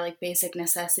have that are like basic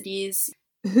necessities.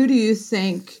 Who do you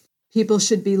think people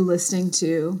should be listening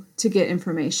to get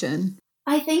information?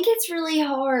 I think it's really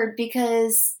hard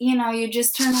because, you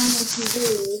just turn on the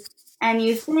TV and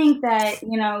you think that,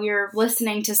 you're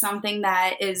listening to something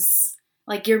that is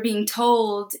like you're being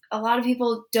told. A lot of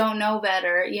people don't know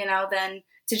better, than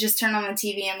to just turn on the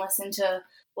TV and listen to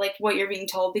like what you're being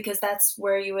told, because that's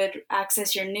where you would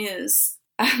access your news.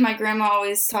 My grandma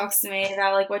always talks to me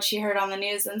about like what she heard on the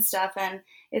news and stuff, and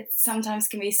it sometimes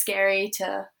can be scary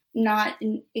to not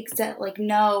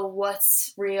know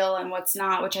what's real and what's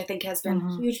not, which I think has been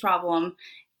a huge problem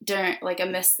during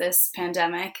amidst this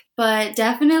pandemic. But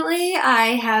definitely I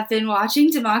have been watching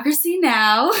Democracy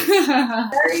Now!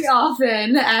 Very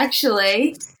often,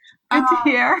 actually. Good to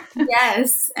hear.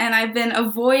 Yes, and I've been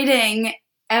avoiding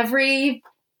every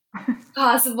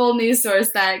possible news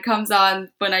source that comes on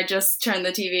when I just turn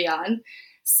the TV on.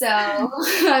 So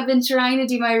I've been trying to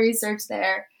do my research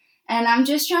there, and I'm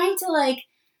just trying to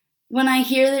when I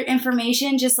hear the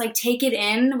information, just take it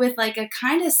in with a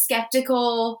kind of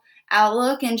skeptical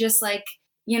outlook and just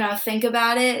think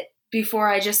about it before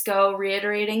I just go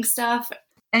reiterating stuff.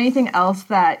 Anything else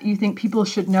that you think people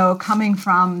should know coming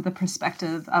from the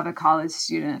perspective of a college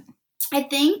student? I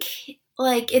think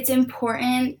it's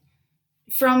important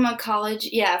from a college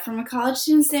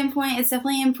student standpoint. It's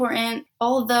definitely important.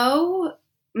 Although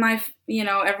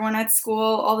everyone at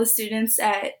school, all the students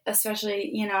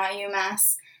especially at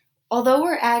UMass, although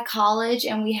we're at college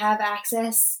and we have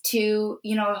access to,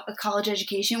 a college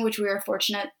education, which we are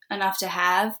fortunate enough to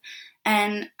have.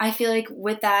 And I feel like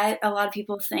with that, a lot of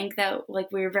people think that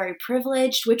we're very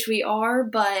privileged, which we are,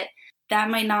 but that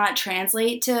might not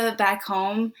translate to back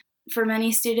home for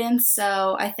many students.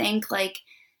 So I think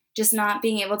just not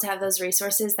being able to have those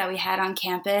resources that we had on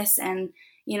campus and,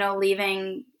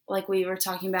 leaving, we were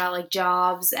talking about,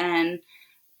 jobs and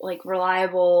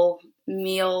reliable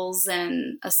meals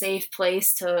and a safe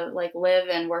place to live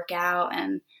and work out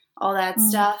and all that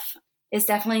stuff is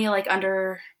definitely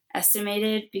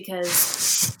underestimated,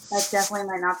 because that definitely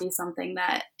might not be something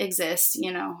that exists,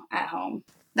 at home.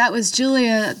 That was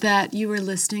Julia that you were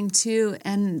listening to,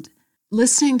 and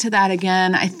listening to that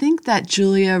again, I think that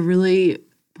Julia really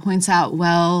points out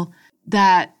well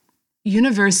that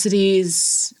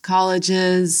universities,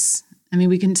 colleges,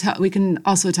 we can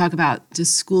also talk about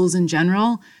just schools in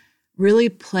general, really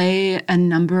play a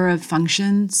number of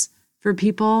functions for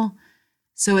people.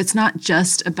 So it's not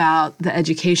just about the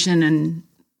education and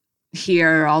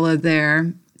hear all of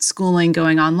their schooling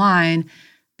going online,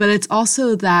 but it's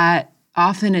also that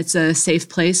often it's a safe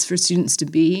place for students to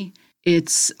be.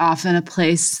 It's often a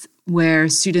place where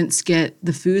students get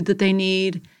the food that they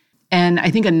need. And I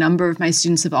think a number of my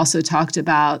students have also talked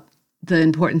about the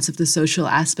importance of the social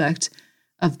aspect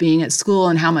of being at school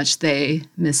and how much they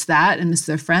miss that and miss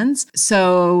their friends.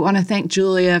 So I want to thank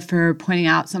Julia for pointing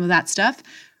out some of that stuff.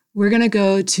 We're going to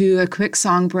go to a quick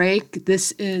song break.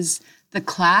 This is The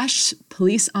Clash,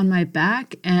 Police on My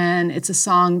Back, and it's a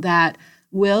song that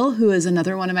Will, who is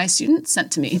another one of my students,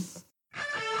 sent to me.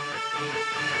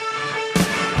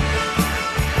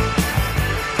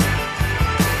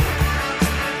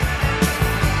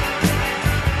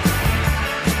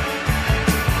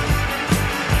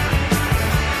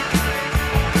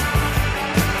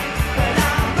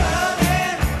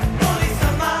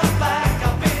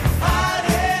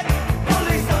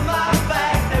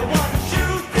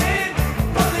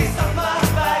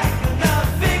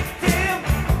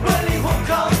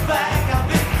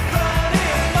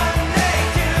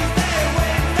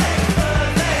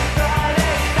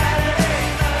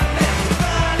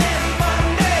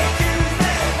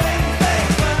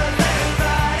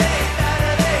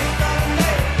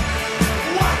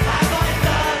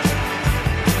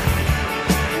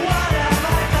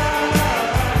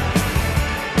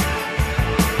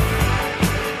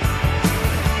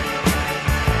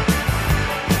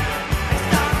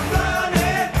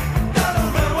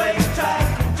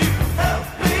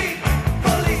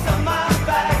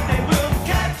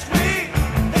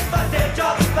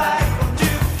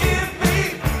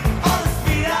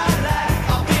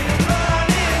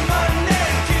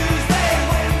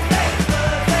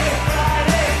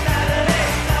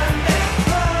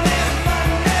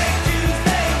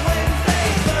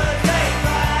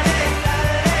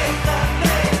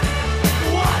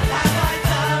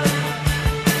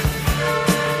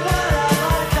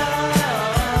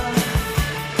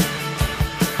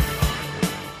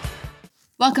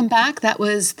 Welcome back. That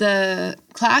was The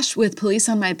Clash with Police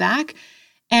on My Back.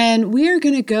 And we are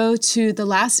going to go to the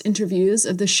last interviews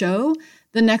of the show.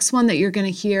 The next one that you're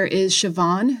going to hear is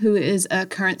Siobhan, who is a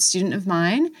current student of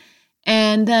mine.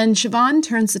 And then Siobhan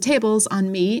turns the tables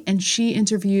on me, and she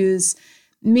interviews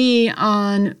me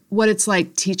on what it's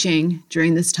like teaching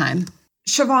during this time.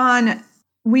 Siobhan,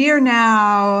 we are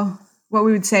now what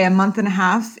we would say a month and a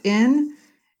half in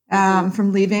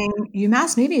from leaving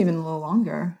UMass, maybe even a little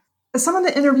longer. Some of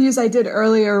the interviews I did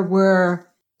earlier were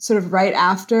sort of right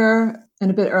after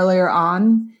and a bit earlier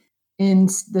on in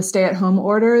the stay-at-home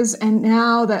orders. And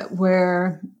now that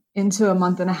we're into a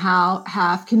month and a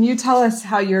half, can you tell us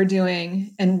how you're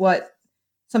doing and what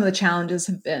some of the challenges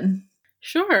have been?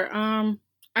 Sure.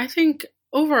 I think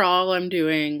overall I'm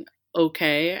doing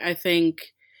okay. I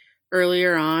think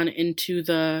earlier on into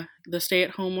the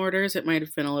stay-at-home orders, it might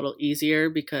have been a little easier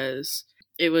because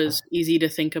it was easy to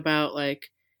think about, like,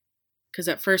 because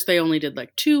at first they only did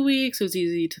like 2 weeks. It was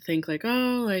easy to think like,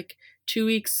 oh, like 2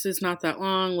 weeks is not that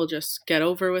long. We'll just get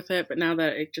over with it. But now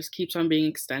that it just keeps on being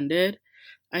extended,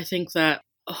 I think that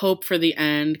hope for the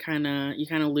end you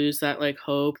kind of lose that like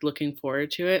hope looking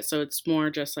forward to it. So it's more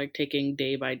just like taking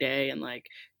day by day and like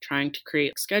trying to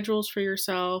create schedules for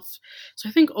yourself. So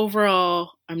I think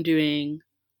overall I'm doing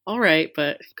all right,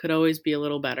 but could always be a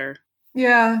little better.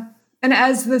 Yeah. And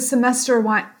as the semester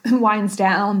winds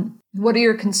down, what are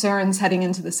your concerns heading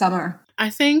into the summer? I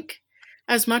think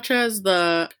as much as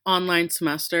the online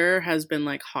semester has been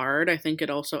like hard, I think it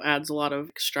also adds a lot of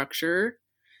structure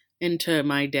into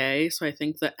my day. So I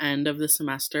think the end of the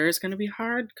semester is going to be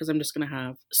hard because I'm just going to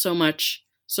have so much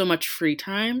free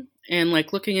time. And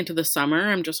like looking into the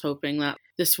summer, I'm just hoping that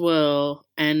this will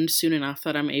end soon enough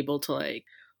that I'm able to like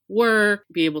work,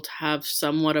 be able to have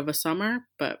somewhat of a summer,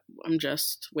 but I'm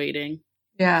just waiting.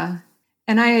 Yeah.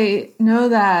 And I know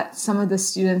that some of the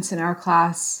students in our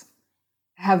class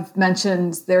have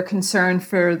mentioned their concern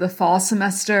for the fall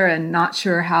semester and not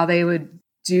sure how they would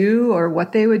do or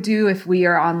what they would do if we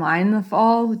are online in the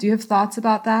fall. Do you have thoughts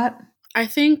about that? I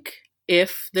think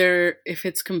if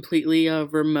it's completely a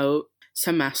remote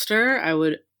semester, I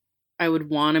would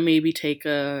want to maybe take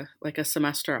a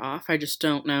semester off. I just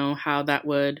don't know how that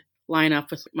would line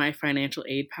up with my financial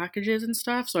aid packages and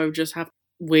stuff. So I would just have to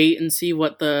wait and see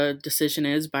what the decision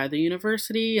is by the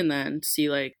university and then see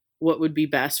like what would be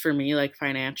best for me, like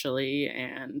financially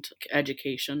and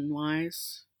education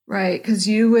wise. Right, because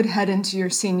you would head into your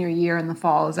senior year in the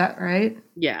fall, is that right?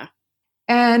 Yeah.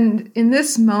 And in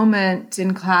this moment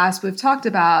in class, we've talked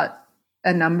about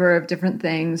a number of different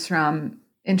things from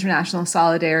international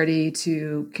solidarity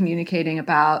to communicating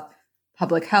about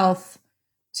public health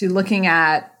to looking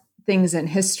at things in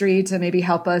history to maybe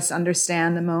help us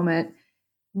understand the moment.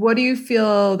 What do you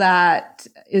feel that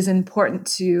is important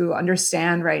to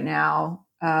understand right now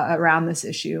around this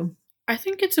issue? I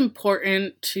think it's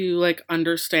important to like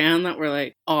understand that we're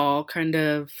like all kind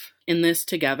of in this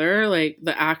together. Like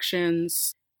the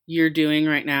actions you're doing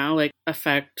right now like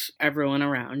affect everyone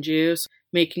around you. So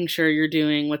making sure you're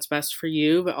doing what's best for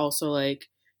you, but also like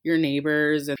your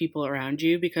neighbors and people around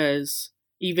you, because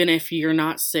even if you're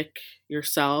not sick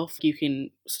yourself, you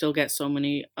can still get so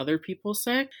many other people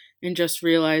sick. And just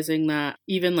realizing that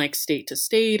even like state to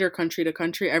state or country to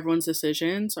country, everyone's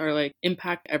decisions are like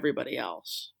impact everybody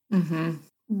else. Mm-hmm.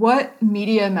 What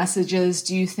media messages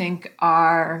do you think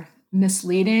are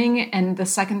misleading? And the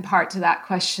second part to that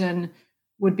question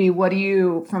would be, what do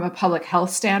you, from a public health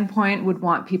standpoint, would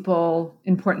want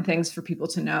important things for people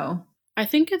to know? I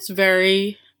think it's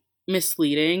very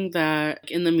misleading that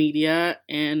in the media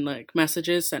and like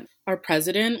messages sent our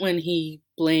president when he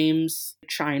blames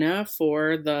China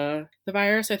for the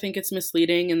virus, I think it's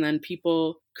misleading. And then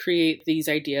people create these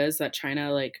ideas that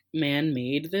China like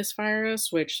man-made this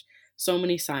virus, which so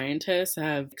many scientists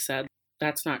have said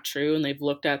that's not true. And they've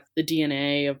looked at the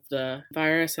DNA of the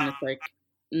virus and it's like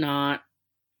not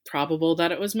probable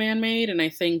that it was man-made. And I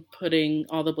think putting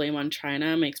all the blame on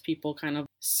China makes people kind of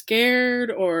scared,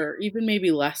 or even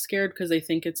maybe less scared because they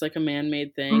think it's like a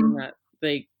man-made thing that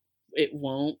it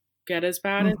won't get as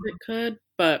bad as it could.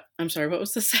 But I'm sorry, what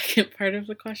was the second part of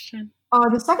the question?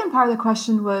 The second part of the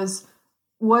question was,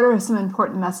 what are some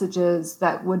important messages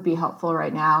that would be helpful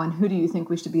right now, and who do you think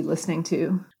we should be listening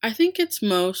to? I think it's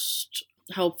most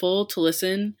helpful to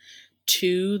listen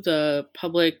to the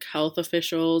public health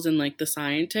officials and like the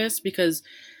scientists, because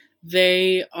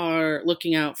they are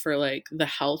looking out for like the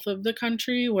health of the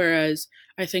country, whereas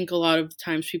I think a lot of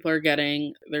times people are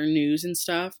getting their news and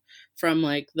stuff from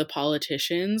like the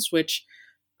politicians, which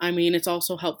I mean, it's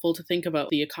also helpful to think about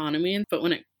the economy, but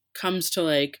when it comes to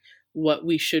like what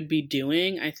we should be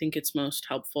doing, I think it's most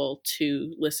helpful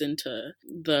to listen to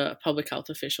the public health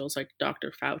officials like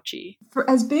Dr. Fauci.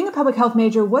 As being a public health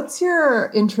major, what's your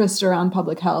interest around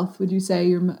public health? Would you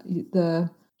say the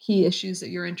key issues that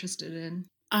you're interested in?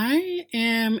 I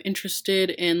am interested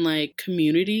in like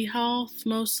community health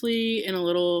mostly, and a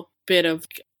little bit of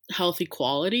health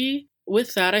equality,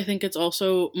 with that, I think it's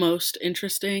also most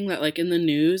interesting that, like, in the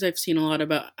news, I've seen a lot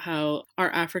about how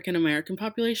our African American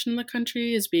population in the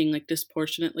country is being, like,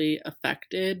 disproportionately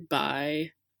affected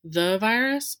by the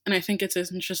virus. And I think it's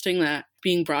interesting that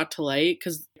being brought to light,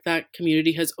 because that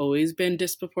community has always been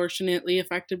disproportionately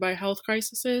affected by health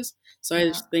crises. So I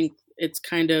just think it's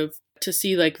kind of, to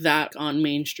see like that on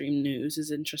mainstream news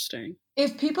is interesting.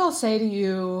 If people say to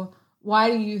you,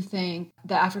 why do you think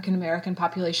the African American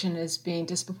population is being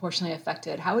disproportionately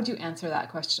affected? How would you answer that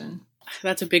question?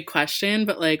 That's a big question,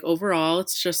 but like overall,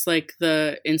 it's just like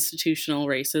the institutional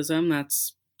racism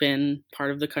that's been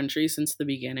part of the country since the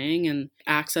beginning, and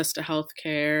access to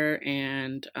healthcare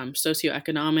and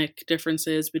socioeconomic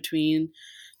differences between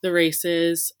the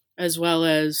races, as well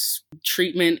as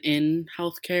treatment in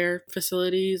healthcare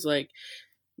facilities. Like,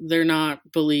 they're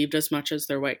not believed as much as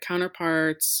their white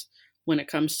counterparts when it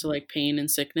comes to like pain and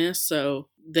sickness. So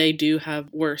they do have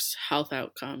worse health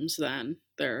outcomes than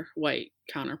their white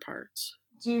counterparts.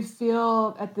 Do you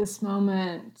feel at this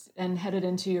moment and headed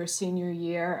into your senior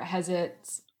year, has it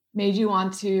made you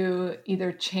want to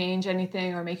either change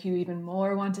anything or make you even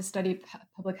more want to study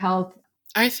public health?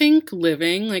 I think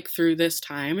living like through this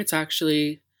time, it's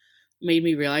actually made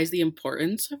me realize the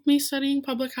importance of me studying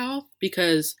public health,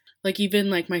 because like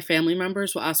even like my family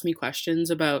members will ask me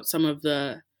questions about some of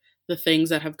the things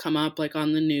that have come up like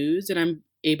on the news, and I'm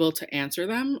able to answer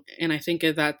them. And I think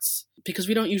that's because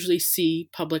we don't usually see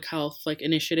public health like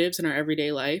initiatives in our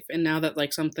everyday life. And now that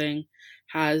like something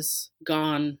has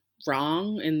gone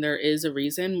wrong and there is a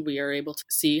reason, we are able to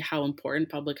see how important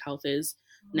public health is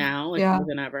now, like more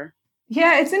than ever.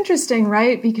 Yeah, it's interesting,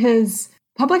 right? Because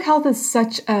public health is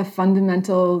such a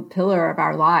fundamental pillar of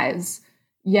our lives.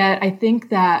 Yet I think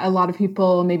that a lot of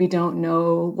people maybe don't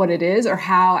know what it is or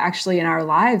how actually in our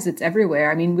lives it's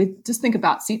everywhere. I mean, we just think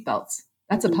about seatbelts.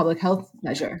 That's a public health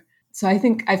measure. So I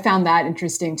think I found that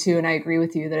interesting too. And I agree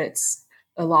with you that it's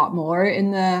a lot more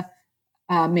in the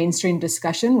mainstream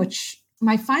discussion, which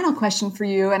my final question for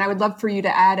you, and I would love for you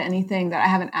to add anything that I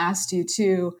haven't asked you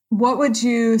too. What would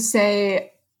you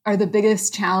say are the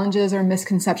biggest challenges or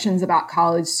misconceptions about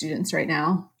college students right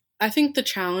now? I think the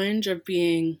challenge of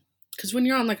being, because when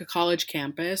you're on like a college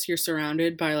campus, you're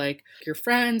surrounded by like your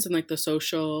friends and like the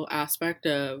social aspect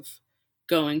of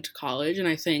going to college. And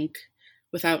I think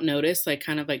without notice, like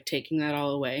kind of like taking that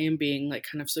all away and being like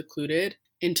kind of secluded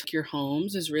into your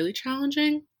homes is really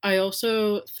challenging. I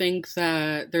also think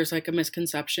that there's like a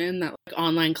misconception that like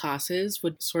online classes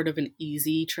would sort of an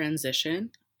easy transition.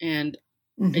 And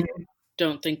I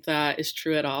don't think that is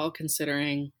true at all,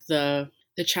 considering the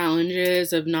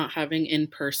challenges of not having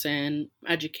in-person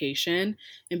education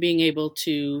and being able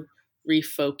to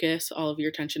refocus all of your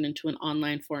attention into an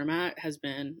online format has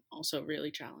been also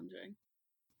really challenging.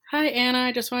 Hi, Anna.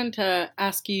 I just wanted to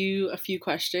ask you a few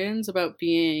questions about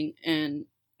being an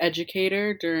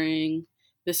educator during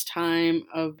this time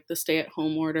of the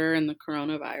stay-at-home order and the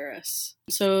coronavirus.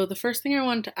 So the first thing I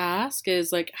wanted to ask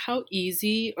is like, how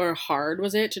easy or hard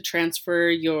was it to transfer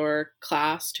your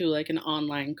class to like an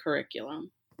online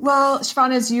curriculum? Well,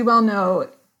 Siobhan, as you well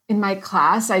know, in my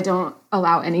class, I don't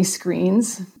allow any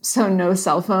screens. So no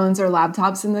cell phones or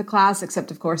laptops in the class,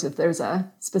 except of course, if there's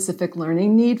a specific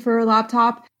learning need for a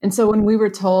laptop. And so when we were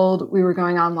told we were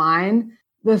going online,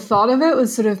 the thought of it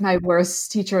was sort of my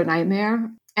worst teacher nightmare.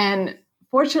 And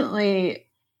fortunately,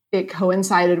 it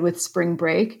coincided with spring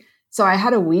break. So I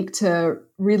had a week to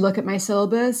relook at my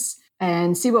syllabus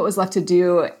and see what was left to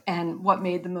do and what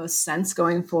made the most sense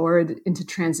going forward into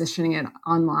transitioning it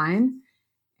online.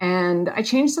 And I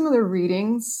changed some of the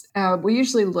readings. We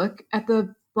usually look at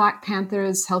the Black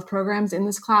Panthers health programs in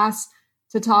this class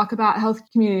to talk about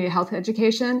community health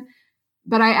education.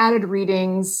 But I added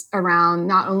readings around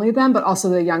not only them, but also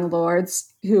the Young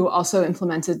Lords, who also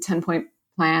implemented 10-point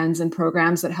plans and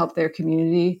programs that helped their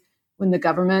community when the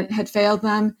government had failed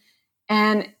them.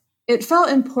 And it felt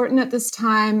important at this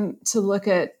time to look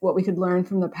at what we could learn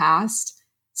from the past,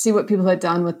 see what people had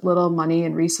done with little money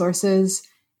and resources.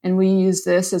 And we use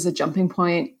this as a jumping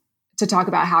point to talk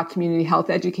about how community health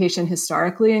education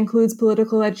historically includes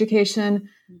political education,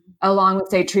 along with,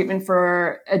 say, treatment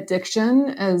for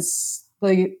addiction, as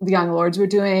the Young Lords were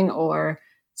doing, or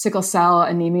sickle cell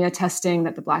anemia testing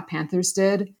that the Black Panthers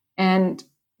did. And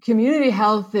community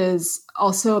health is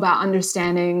also about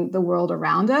understanding the world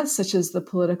around us, such as the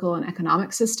political and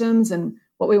economic systems and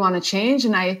what we want to change.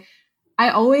 And I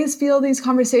always feel these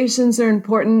conversations are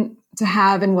important to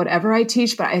have in whatever I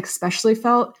teach, but I especially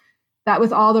felt that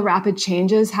with all the rapid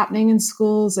changes happening in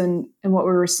schools and what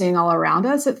we were seeing all around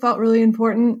us, it felt really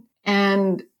important.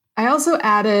 And I also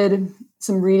added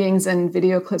some readings and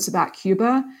video clips about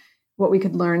Cuba, what we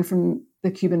could learn from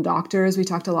the Cuban doctors. We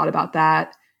talked a lot about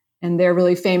that. And they're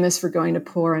really famous for going to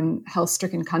poor and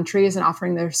health-stricken countries and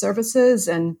offering their services.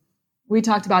 And we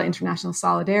talked about international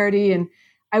solidarity. And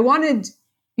I wanted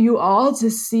you all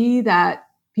to see that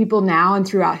people now and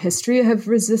throughout history have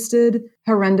resisted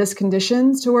horrendous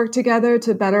conditions to work together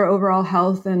to better overall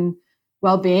health and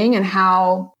well-being. And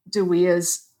how do we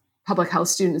as public health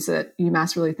students at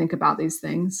UMass really think about these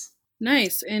things?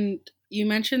 Nice. And you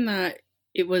mentioned that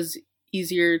it was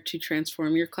easier to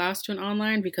transform your class to an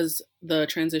online because the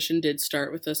transition did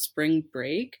start with a spring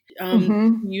break.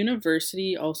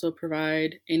 University also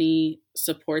provide any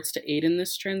supports to aid in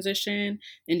this transition?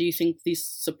 And do you think these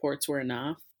supports were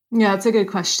enough? Yeah, that's a good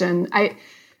question.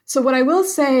 So what I will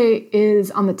say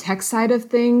is on the tech side of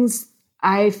things,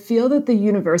 I feel that the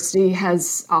university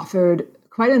has offered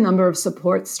quite a number of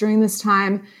supports during this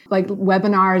time, like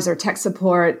webinars or tech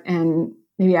support and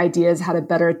maybe ideas how to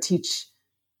better teach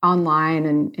online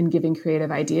and giving creative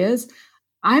ideas.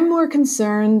 I'm more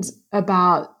concerned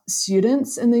about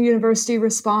students in the university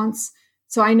response.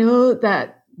 So I know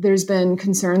that there's been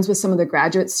concerns with some of the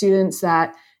graduate students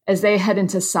that as they head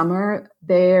into summer,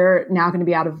 they're now going to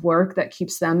be out of work that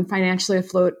keeps them financially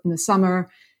afloat in the summer.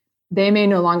 They may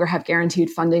no longer have guaranteed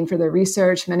funding for their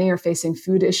research. Many are facing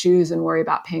food issues and worry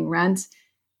about paying rent,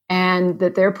 and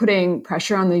that they're putting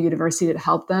pressure on the university to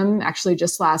help them. Actually,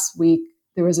 just last week,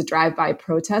 there was a drive-by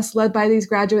protest led by these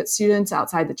graduate students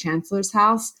outside the chancellor's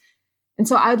house. And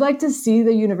so I'd like to see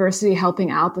the university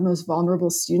helping out the most vulnerable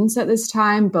students at this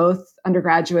time, both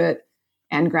undergraduate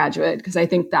and graduate, because I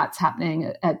think that's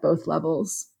happening at both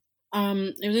levels.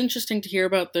 It was interesting to hear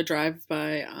about the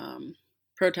drive-by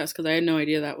protest because I had no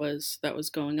idea that was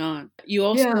going on. You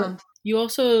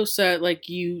also said like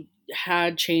you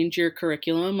had changed your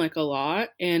curriculum like a lot.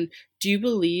 And do you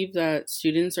believe that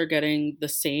students are getting the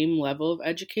same level of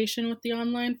education with the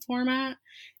online format?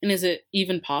 And is it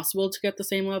even possible to get the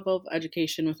same level of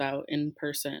education without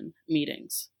in-person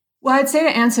meetings? Well, I'd say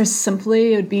to answer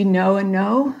simply, it would be no and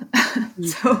no.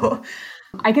 So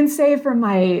I can say from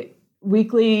my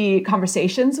weekly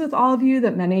conversations with all of you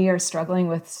that many are struggling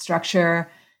with structure,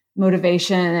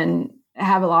 motivation, and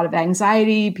have a lot of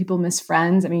anxiety. People miss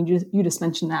friends. I mean, you just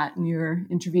mentioned that in your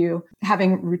interview,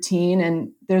 having routine,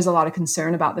 and there's a lot of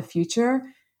concern about the future.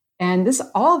 And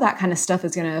all of that kind of stuff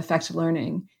is going to affect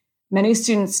learning. Many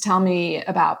students tell me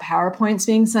about PowerPoints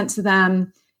being sent to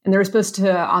them, and they're supposed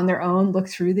to, on their own, look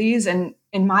through these. And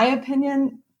in my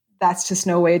opinion, that's just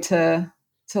no way to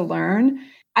learn.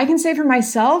 I can say for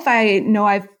myself, I know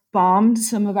I've bombed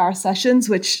some of our sessions,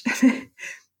 which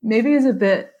maybe is a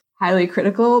bit highly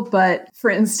critical. But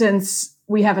for instance,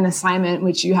 we have an assignment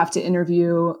which you have to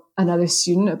interview another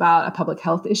student about a public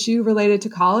health issue related to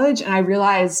college. And I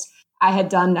realized I had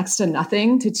done next to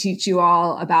nothing to teach you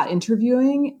all about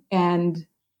interviewing. And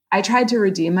I tried to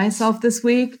redeem myself this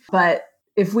week, but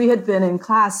if we had been in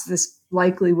class, this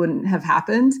likely wouldn't have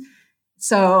happened.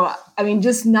 So, I mean,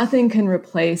 just nothing can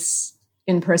replace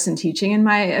in-person teaching, in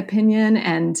my opinion.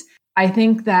 And I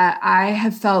think that I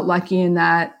have felt lucky in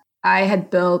that I had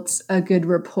built a good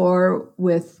rapport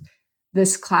with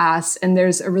this class. And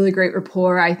there's a really great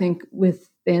rapport, I think,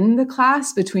 within the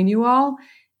class between you all.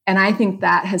 And I think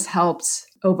that has helped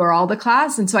overall the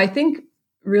class. And so I think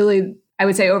really, I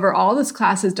would say overall, this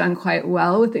class has done quite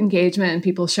well with engagement and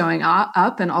people showing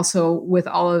up, and also with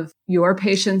all of your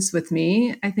patience with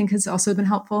me, I think has also been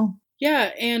helpful.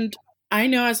 Yeah. And I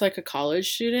know as like a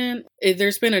college student,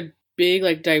 there's been a big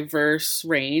like diverse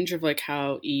range of like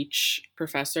how each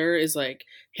professor is like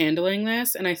handling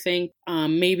this. And I think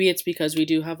maybe it's because we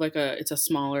do have it's a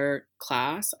smaller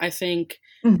class. I think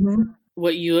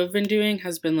what you have been doing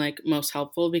has been like most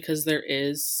helpful because there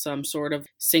is some sort of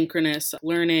synchronous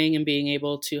learning and being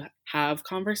able to have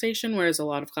conversation, whereas a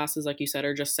lot of classes, like you said,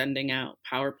 are just sending out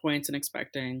PowerPoints and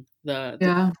expecting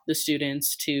the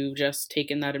students to just take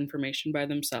in that information by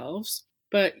themselves.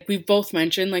 But we've both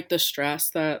mentioned like the stress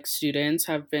that students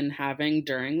have been having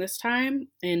during this time.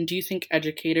 And do you think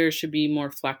educators should be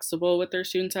more flexible with their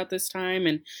students at this time?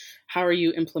 And how are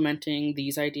you implementing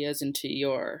these ideas into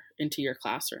your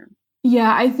classroom?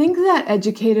 Yeah, I think that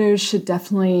educators should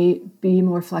definitely be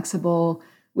more flexible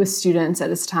with students at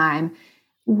this time.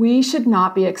 We should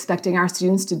not be expecting our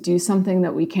students to do something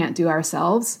that we can't do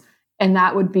ourselves. And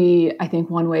that would be, I think,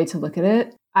 one way to look at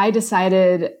it. I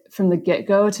decided from the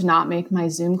get-go to not make my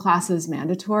Zoom classes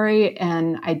mandatory.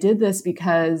 And I did this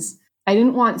because I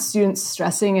didn't want students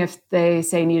stressing if they,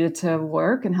 say, needed to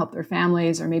work and help their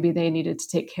families, or maybe they needed to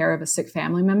take care of a sick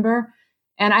family member.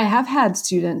 And I have had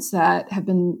students that have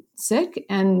been sick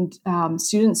and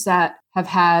students that have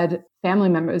had family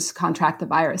members contract the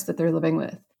virus that they're living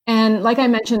with. And like I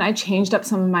mentioned, I changed up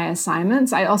some of my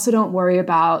assignments. I also don't worry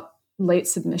about late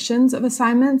submissions of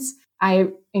assignments. I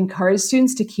encourage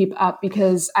students to keep up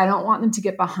because I don't want them to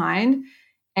get behind.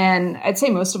 And I'd say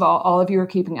most of all of you are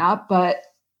keeping up, but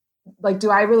like,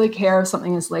 do I really care if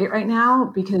something is late right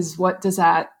now? Because what does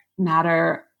that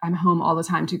matter? I'm home all the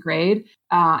time to grade.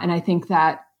 And I think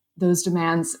that those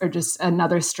demands are just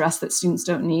another stress that students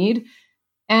don't need.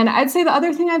 And I'd say the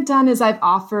other thing I've done is I've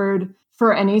offered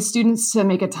for any students to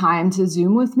make a time to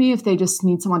Zoom with me if they just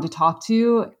need someone to talk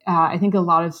to. I think a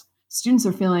lot of students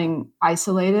are feeling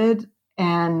isolated,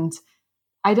 and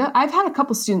I've had a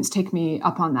couple students take me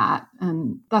up on that,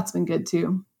 and that's been good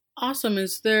too. Awesome.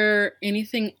 Is there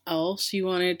anything else you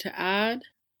wanted to add?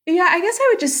 Yeah, I guess I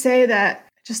would just say that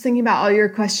just thinking about all your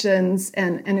questions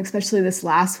and especially this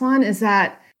last one is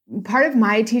that part of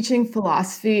my teaching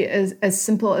philosophy is as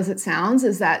simple as it sounds,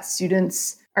 is that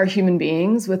students are human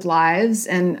beings with lives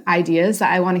and ideas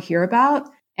that I want to hear about.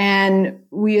 And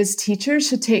we as teachers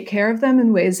should take care of them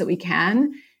in ways that we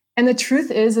can. And the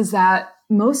truth is that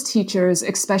most teachers,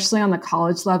 especially on the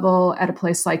college level at a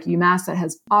place like UMass that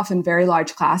has often very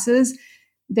large classes,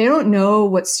 they don't know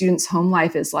what students' home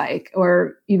life is like,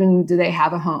 or even do they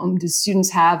have a home? Do students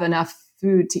have enough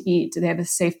food to eat? Do they have a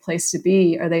safe place to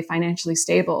be? Are they financially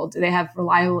stable? Do they have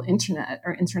reliable internet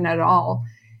or internet at all?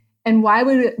 And why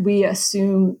would we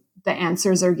assume the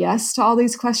answers are yes to all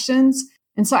these questions?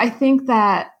 And so I think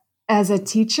that as a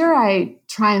teacher, I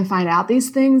try and find out these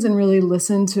things and really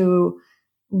listen to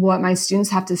what my students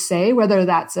have to say, whether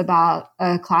that's about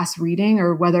a class reading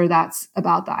or whether that's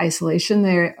about the isolation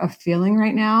they're feeling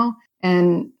right now.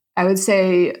 And I would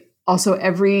say also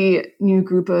every new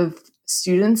group of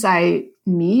students I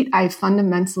meet, I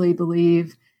fundamentally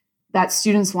believe that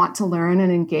students want to learn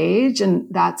and engage, and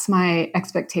that's my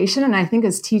expectation. And I think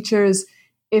as teachers,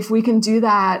 if we can do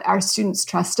that, our students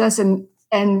trust us and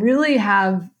really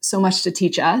have so much to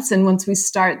teach us. And once we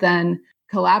start then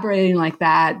collaborating like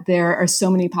that, there are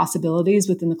so many possibilities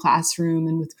within the classroom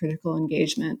and with critical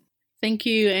engagement. Thank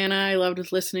you, Anna. I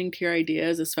loved listening to your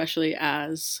ideas, especially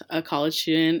as a college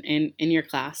student in your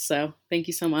class. So thank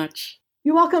you so much.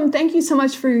 You're welcome. Thank you so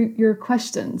much for your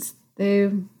questions.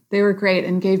 They were great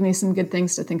and gave me some good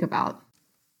things to think about.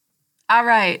 All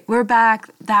right, we're back.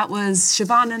 That was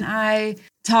Siobhan and I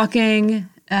talking.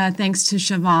 Thanks to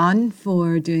Siobhan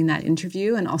for doing that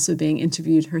interview and also being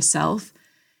interviewed herself.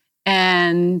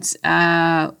 And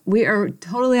we are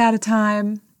totally out of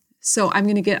time, so I'm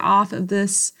going to get off of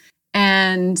this.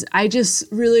 And I just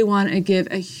really want to give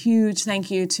a huge thank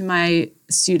you to my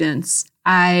students.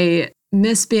 I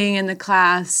miss being in the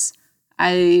class.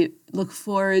 I look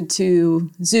forward to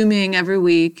Zooming every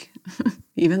week,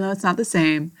 even though it's not the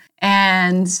same,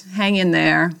 and hang in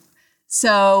there.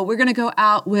 So we're going to go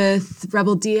out with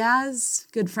Rebel Diaz,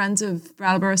 good friends of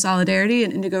Brattleboro Solidarity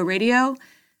and Indigo Radio.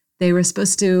 They were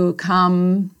supposed to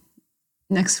come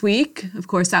next week. Of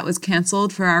course, that was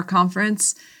canceled for our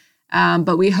conference,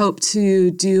 but we hope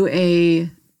to do a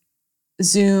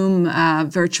Zoom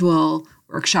virtual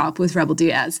workshop with Rebel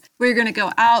Diaz. We're going to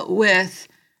go out with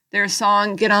their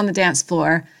song, Get on the Dance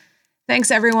Floor. Thanks,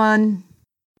 everyone.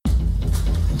 Everybody,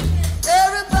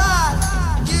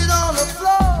 get on the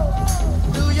floor,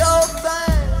 do your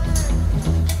thing.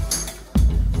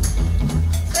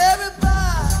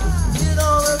 Everybody, get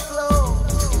on the floor,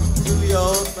 do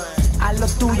your thing. Haz lo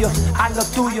tuyo, haz lo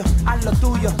tuyo, haz lo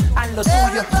tuyo, haz lo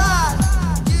tuyo. Everybody,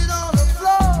 get on the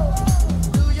floor,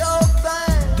 do your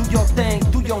thing. Do your thing,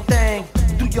 do your thing,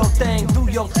 do your thing,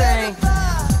 do your thing.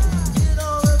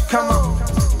 Come on.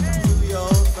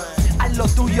 Haz lo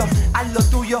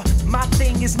tuyo. My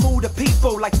thing is move the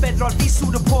people like Pedro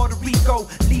Albizu to Puerto Rico.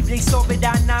 Libre y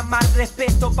soberana, más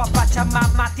respeto pa'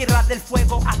 Pachamama, tierra del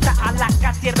fuego hasta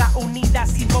Alaska, tierra unida,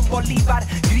 Simón Bolívar,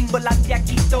 Gringolandia,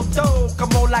 Quito, todo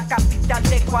como la capital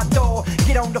de Ecuador.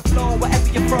 Get on the floor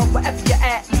wherever you're from, wherever you're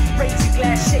at. Raise your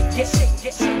glass, shake it, shake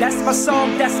it. That's my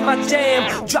song, that's my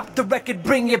jam. Drop the record,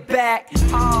 bring it back.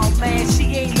 Oh man,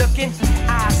 she ain't looking.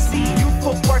 I see you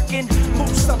footworking. Move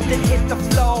something, hit the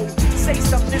flow. Say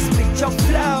something, spit your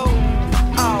flow.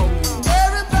 Oh.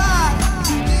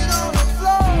 Everybody, get on the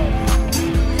floor, do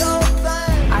your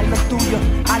thing. Haz lo tuyo,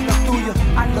 haz lo tuyo,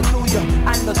 haz lo tuyo,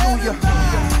 haz lo tuyo.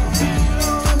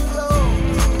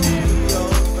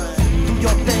 Do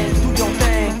your thing, do your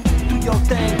thing, do your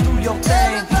thing, do your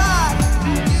thing.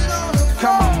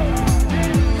 Come on.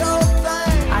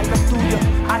 Haz lo tuyo,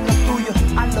 haz lo tuyo,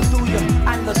 haz lo tuyo,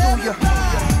 haz lo tuyo.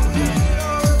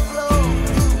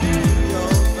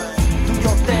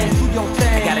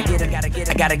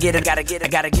 I gotta get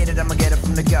it, I'ma get it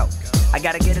from the go. I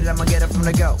gotta get it, I'ma get it from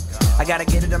the go. I gotta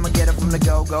get it, I'ma get it from the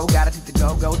go-go. Gotta take the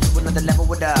go-go to another level.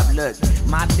 What up? Look,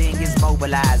 my thing is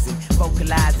mobilizing,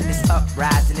 vocalizing, it's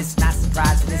uprising. It's not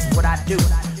surprising, it's what I do.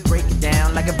 Break it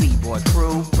down like a b-boy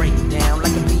crew. Break it down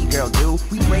like a b-girl do.